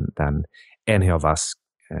decisions than any of us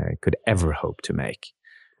could ever hope to make.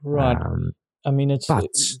 Right. I mean,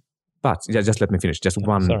 but just let me finish. Just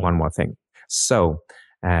one more thing. So,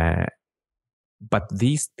 but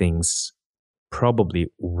these things probably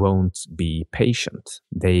won't be patient.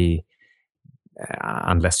 They,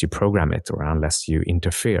 unless you program it or unless you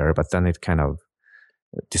interfere, but then it kind of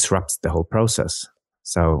disrupts the whole process.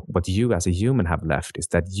 So what you as a human have left is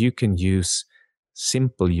that you can use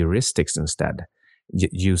simple heuristics instead,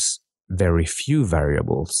 use very few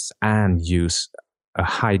variables and use a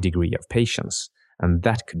high degree of patience. And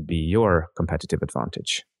that could be your competitive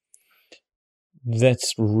advantage.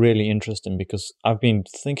 That's really interesting because I've been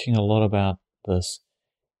thinking a lot about this,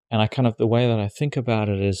 and the way that I think about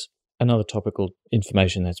it is another topical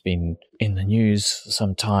information that's been in the news for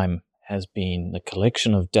some time has been the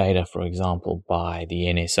collection of data, for example, by the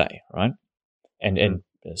NSA, right? And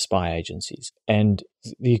spy agencies. And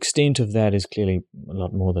the extent of that is clearly a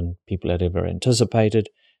lot more than people had ever anticipated.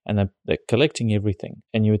 And they're collecting everything.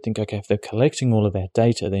 And you would think, okay, if they're collecting all of that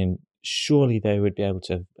data, then surely they would be able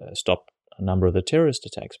to stop a number of the terrorist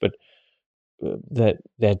attacks. But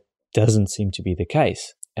that doesn't seem to be the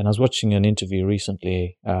case. And I was watching an interview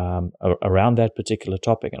recently around that particular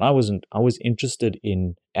topic, and I was interested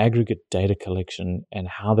in aggregate data collection and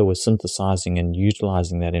how they were synthesizing and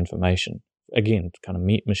utilizing that information. Again, kind of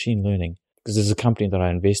machine learning, because there's a company that I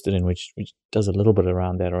invested in which does a little bit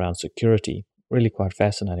around that, around security. Really quite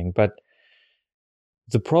fascinating. But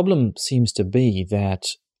the problem seems to be that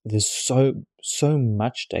there's so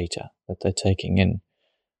much data that they're taking in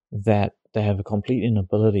that they have a complete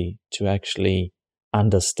inability to actually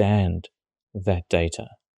understand that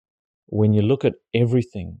data. When you look at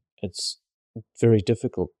everything, it's very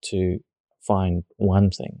difficult to find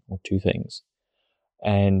one thing or two things.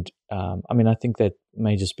 And I think that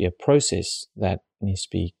may just be a process that needs to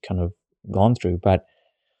be kind of gone through. But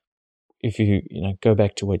if you go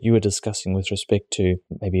back to what you were discussing with respect to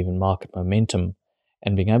maybe even market momentum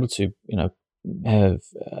and being able to have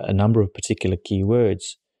a number of particular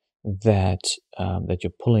keywords that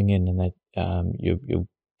you're pulling in and that you're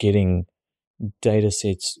getting data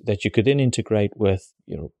sets that you could then integrate with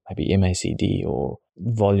maybe MACD or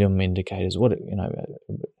volume indicators, a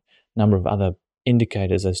number of other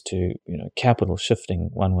indicators as to capital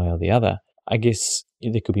shifting one way or the other. I guess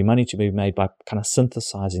there could be money to be made by kind of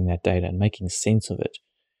synthesizing that data and making sense of it.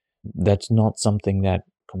 That's not something that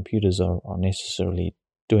computers are necessarily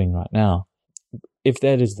doing right now. If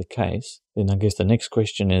that is the case, then I guess the next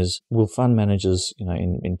question is, will fund managers,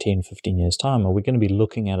 in 10, 15 years' time, are we going to be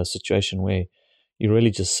looking at a situation where you're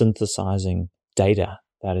really just synthesizing data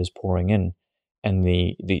that is pouring in, and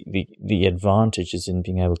the advantage is in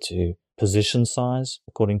being able to position size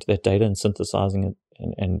according to that data and synthesizing it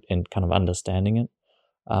and kind of understanding it?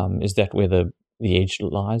 Is that where the edge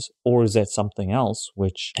lies? Or is that something else,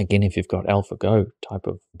 which, again, if you've got AlphaGo type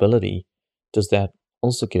of ability, does that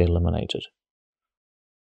also get eliminated?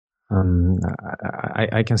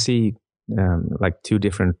 I can see like two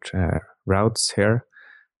different routes here.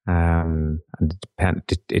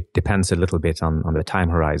 It depends a little bit on the time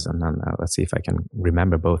horizon, and let's see if I can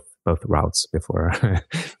remember both routes before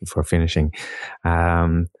before finishing.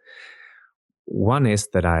 One is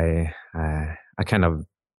that I kind of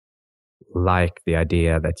like the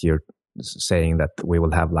idea that you're saying that we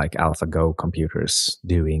will have like AlphaGo computers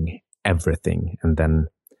doing everything and then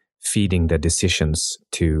feeding the decisions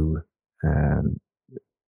to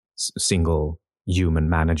single human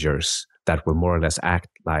managers that will more or less act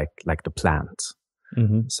like the plant.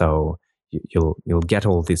 Mm-hmm. So you'll get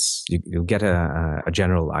all this. You'll get a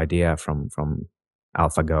general idea from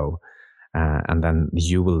AlphaGo, and then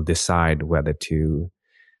you will decide whether to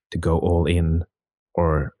go all in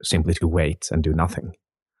or simply to wait and do nothing.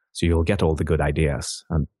 So you'll get all the good ideas,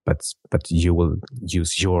 but you will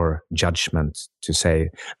use your judgment to say,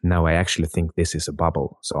 no, I actually think this is a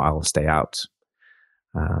bubble, so I'll stay out.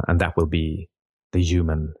 And that will be the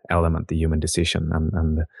human element, the human decision.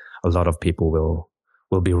 And a lot of people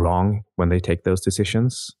will be wrong when they take those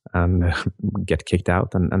decisions and get kicked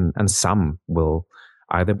out. And some will,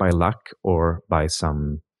 either by luck or by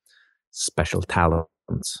some special talent,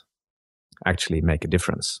 actually make a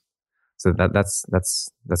difference. So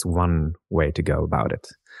that's one way to go about it.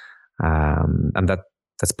 And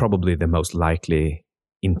that's probably the most likely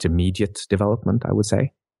intermediate development, I would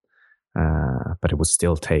say. But it would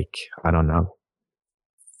still take,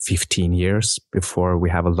 15 years before we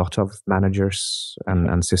have a lot of managers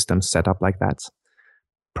and systems set up like that.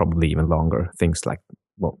 probably even longer. Things like,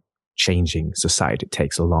 changing society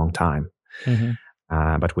takes a long time. Mm-hmm.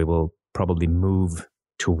 But we will probably move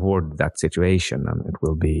toward that situation, and it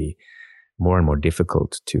will be more and more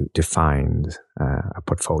difficult to find a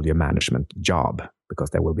portfolio management job, because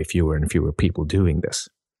there will be fewer and fewer people doing this.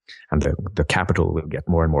 And the capital will get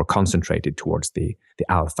more and more concentrated towards the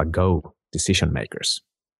AlphaGo decision makers.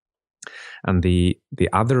 And the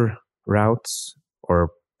other routes,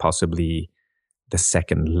 or possibly the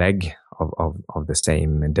second leg of the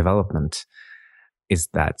same development, is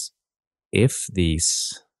that if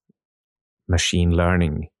these machine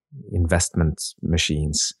learning investment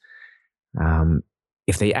machines,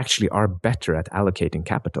 if they actually are better at allocating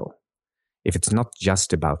capital, if it's not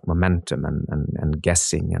just about momentum and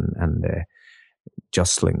guessing and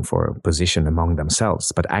jostling for a position among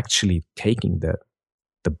themselves, but actually taking the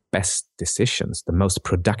best decisions, the most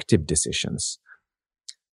productive decisions,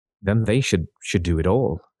 then they should do it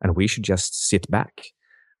all, and we should just sit back.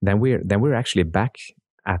 Then we're actually back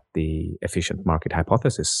at the efficient market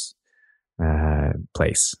hypothesis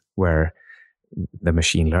place, where the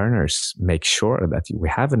machine learners make sure that we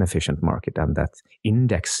have an efficient market and that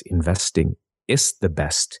index investing is the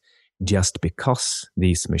best, just because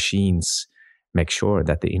these machines make sure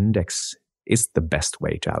that the index is the best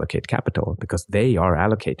way to allocate capital, because they are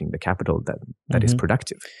allocating the capital that is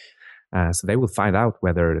productive. So they will find out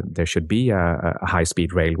whether there should be a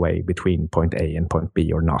high-speed railway between point A and point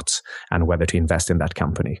B or not, and whether to invest in that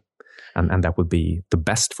company. And that would be the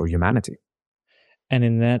best for humanity. And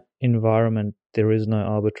in that environment, there is no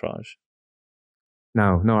arbitrage.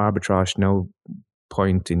 No arbitrage, no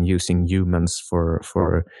point in using humans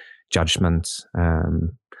for judgment.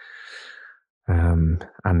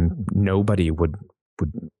 And nobody would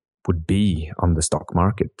be on the stock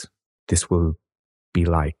market. This will be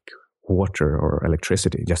like water or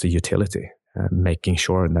electricity, just a utility, making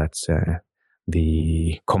sure that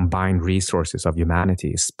the combined resources of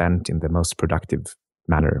humanity is spent in the most productive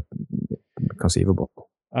manner conceivable.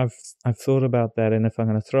 I've thought about that, and if I'm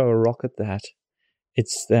going to throw a rock at that,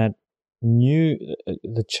 it's that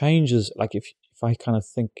the changes. Like if I kind of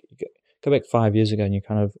think, go back 5 years ago, and you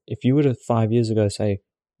kind of, if you were to 5 years ago say,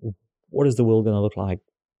 what is the world going to look like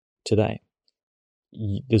today?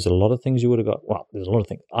 There's a lot of things you would have got. Well, there's a lot of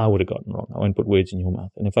things I would have gotten wrong. I won't put words in your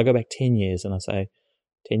mouth. And if I go back 10 years and I say,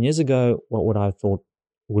 10 years ago, what would I have thought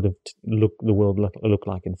would have the world look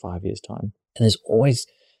like in 5 years' time? And there's always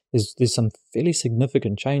there's some fairly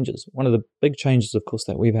significant changes. One of the big changes, of course,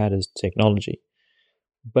 that we've had is technology.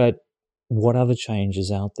 But what other change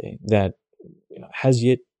is out there that has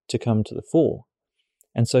yet to come to the fore?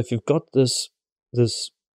 And so if you've got this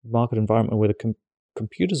market environment where the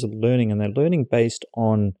computers are learning, and they're learning based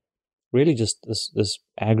on really just this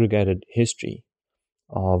aggregated history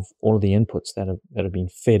of all of the inputs that have been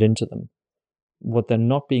fed into them. What they're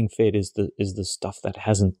not being fed is the stuff that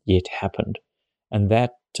hasn't yet happened, and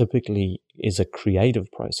that typically is a creative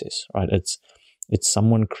process, right? It's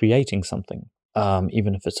someone creating something,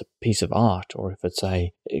 even if it's a piece of art or if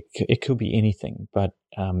it could be anything. But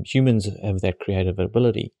humans have that creative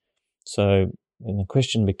ability. So then the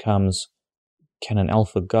question becomes, can an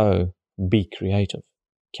AlphaGo be creative?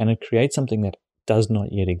 Can it create something that does not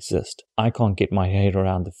yet exist? I can't get my head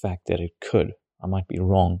around the fact that it could. I might be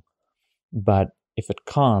wrong. But if it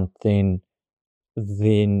can't, then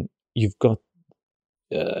you've got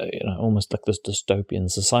almost like this dystopian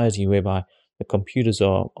society whereby the computers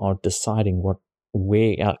are deciding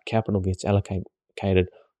where our capital gets allocated,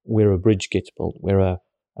 where a bridge gets built, where a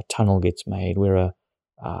tunnel gets made, where a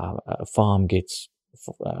farm gets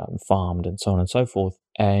farmed, and so on and so forth.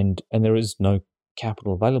 And there is no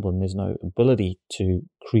capital available, and there's no ability to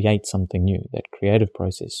create something new. That creative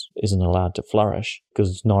process isn't allowed to flourish because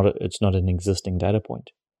it's not an existing data point.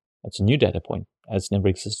 It's a new data point. It's never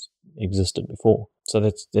existed before. So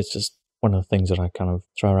that's just one of the things that I kind of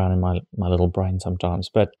throw around in my little brain sometimes.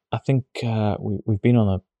 But I think we've been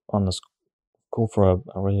on this call for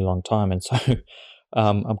a really long time, and so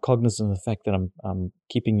I'm cognizant of the fact that I'm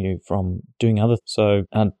keeping you from doing other. So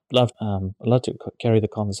I'd love to carry the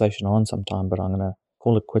conversation on sometime, but I'm going to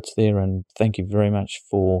call it quits there. And thank you very much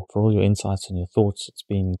for all your insights and your thoughts. It's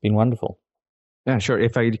been wonderful. Yeah, sure.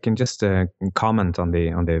 If I can just comment on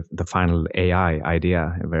the final AI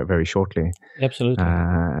idea very, very shortly. Absolutely.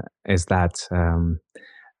 Is that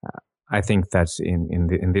I think that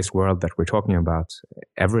in this world that we're talking about,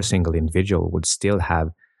 every single individual would still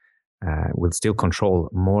control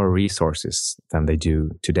more resources than they do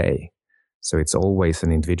today. So it's always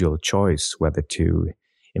an individual choice whether to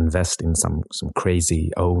invest in some crazy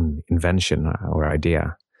own invention or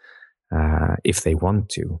idea. if they want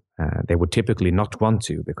to. They would typically not want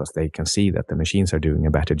to because they can see that the machines are doing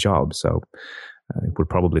a better job. So it would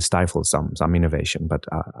probably stifle some innovation. But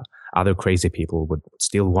other crazy people would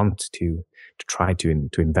still want to try to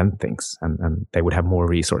invent things, and they would have more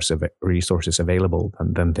resources available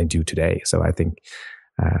than they do today. So I think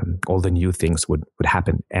all the new things would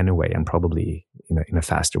happen anyway, and probably in a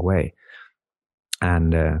faster way.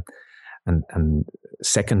 And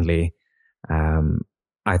secondly,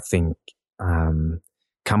 I think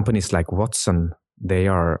companies like Watson,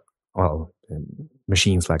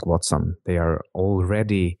 machines like Watson, they are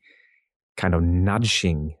already kind of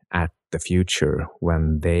nudging at the future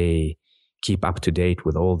when they keep up to date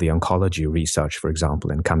with all the oncology research, for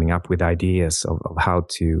example, and coming up with ideas of how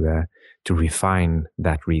to refine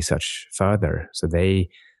that research further. So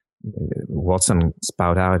Watson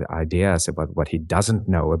spout out ideas about what he doesn't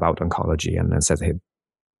know about oncology, and then says, hey,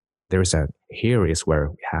 here is where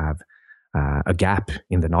we have a gap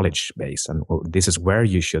in the knowledge base, and this is where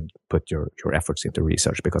you should put your efforts into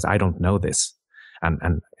research, because I don't know this,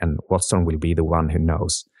 and Watson will be the one who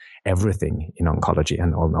knows everything in oncology,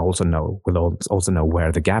 and will also know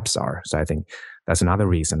where the gaps are. So I think that's another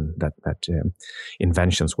reason that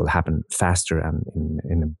inventions will happen faster and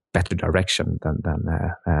in a better direction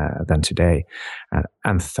than today.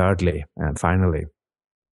 And thirdly and finally,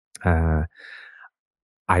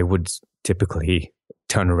 I would typically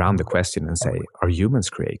turn around the question and say, are humans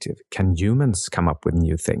creative? Can humans come up with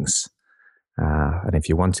new things? And if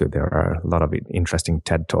you want to, there are a lot of interesting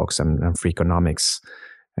TED Talks and Freakonomics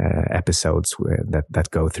episodes that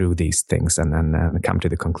go through these things and come to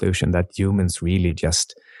the conclusion that humans really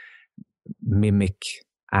just mimic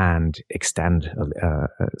and extend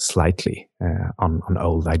slightly on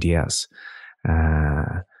old ideas.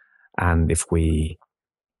 And if we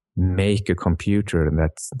make a computer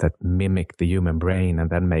that mimic the human brain and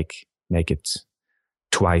then make it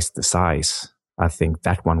twice the size, I think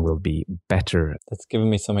that one will be better. That's given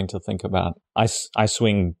me something to think about. I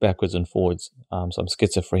swing backwards and forwards, so I'm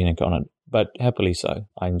schizophrenic on it, but happily so.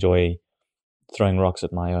 I enjoy throwing rocks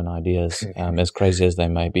at my own ideas, as crazy as they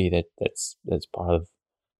may be. That's part of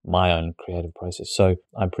my own creative process. So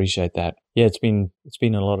I appreciate that. Yeah, it's been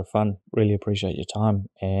a lot of fun. Really appreciate your time,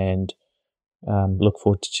 and look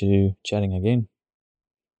forward to chatting again.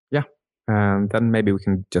 Yeah, then maybe we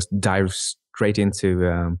can just dive straight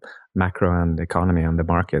into macro and economy and the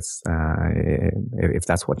markets, if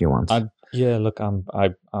that's what you want.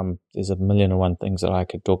 There's a million and one things that I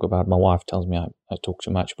could talk about. My wife tells me I talk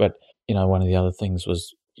too much, but one of the other things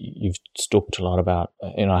was you've talked a lot about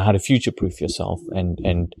how to future-proof yourself,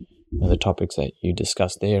 and the topics that you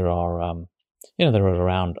discussed there are they're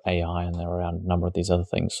around AI and they're around a number of these other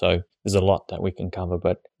things. So there's a lot that we can cover,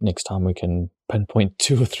 but next time we can pinpoint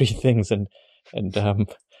 2 or 3 things and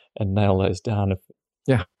nail those down.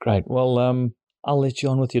 Yeah. Great. Well, I'll let you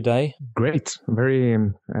on with your day. Great. Very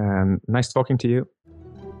nice talking to you.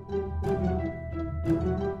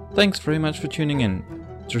 Thanks very much for tuning in.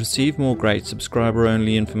 To receive more great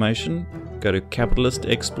subscriber-only information, go to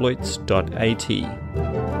capitalistexploits.at.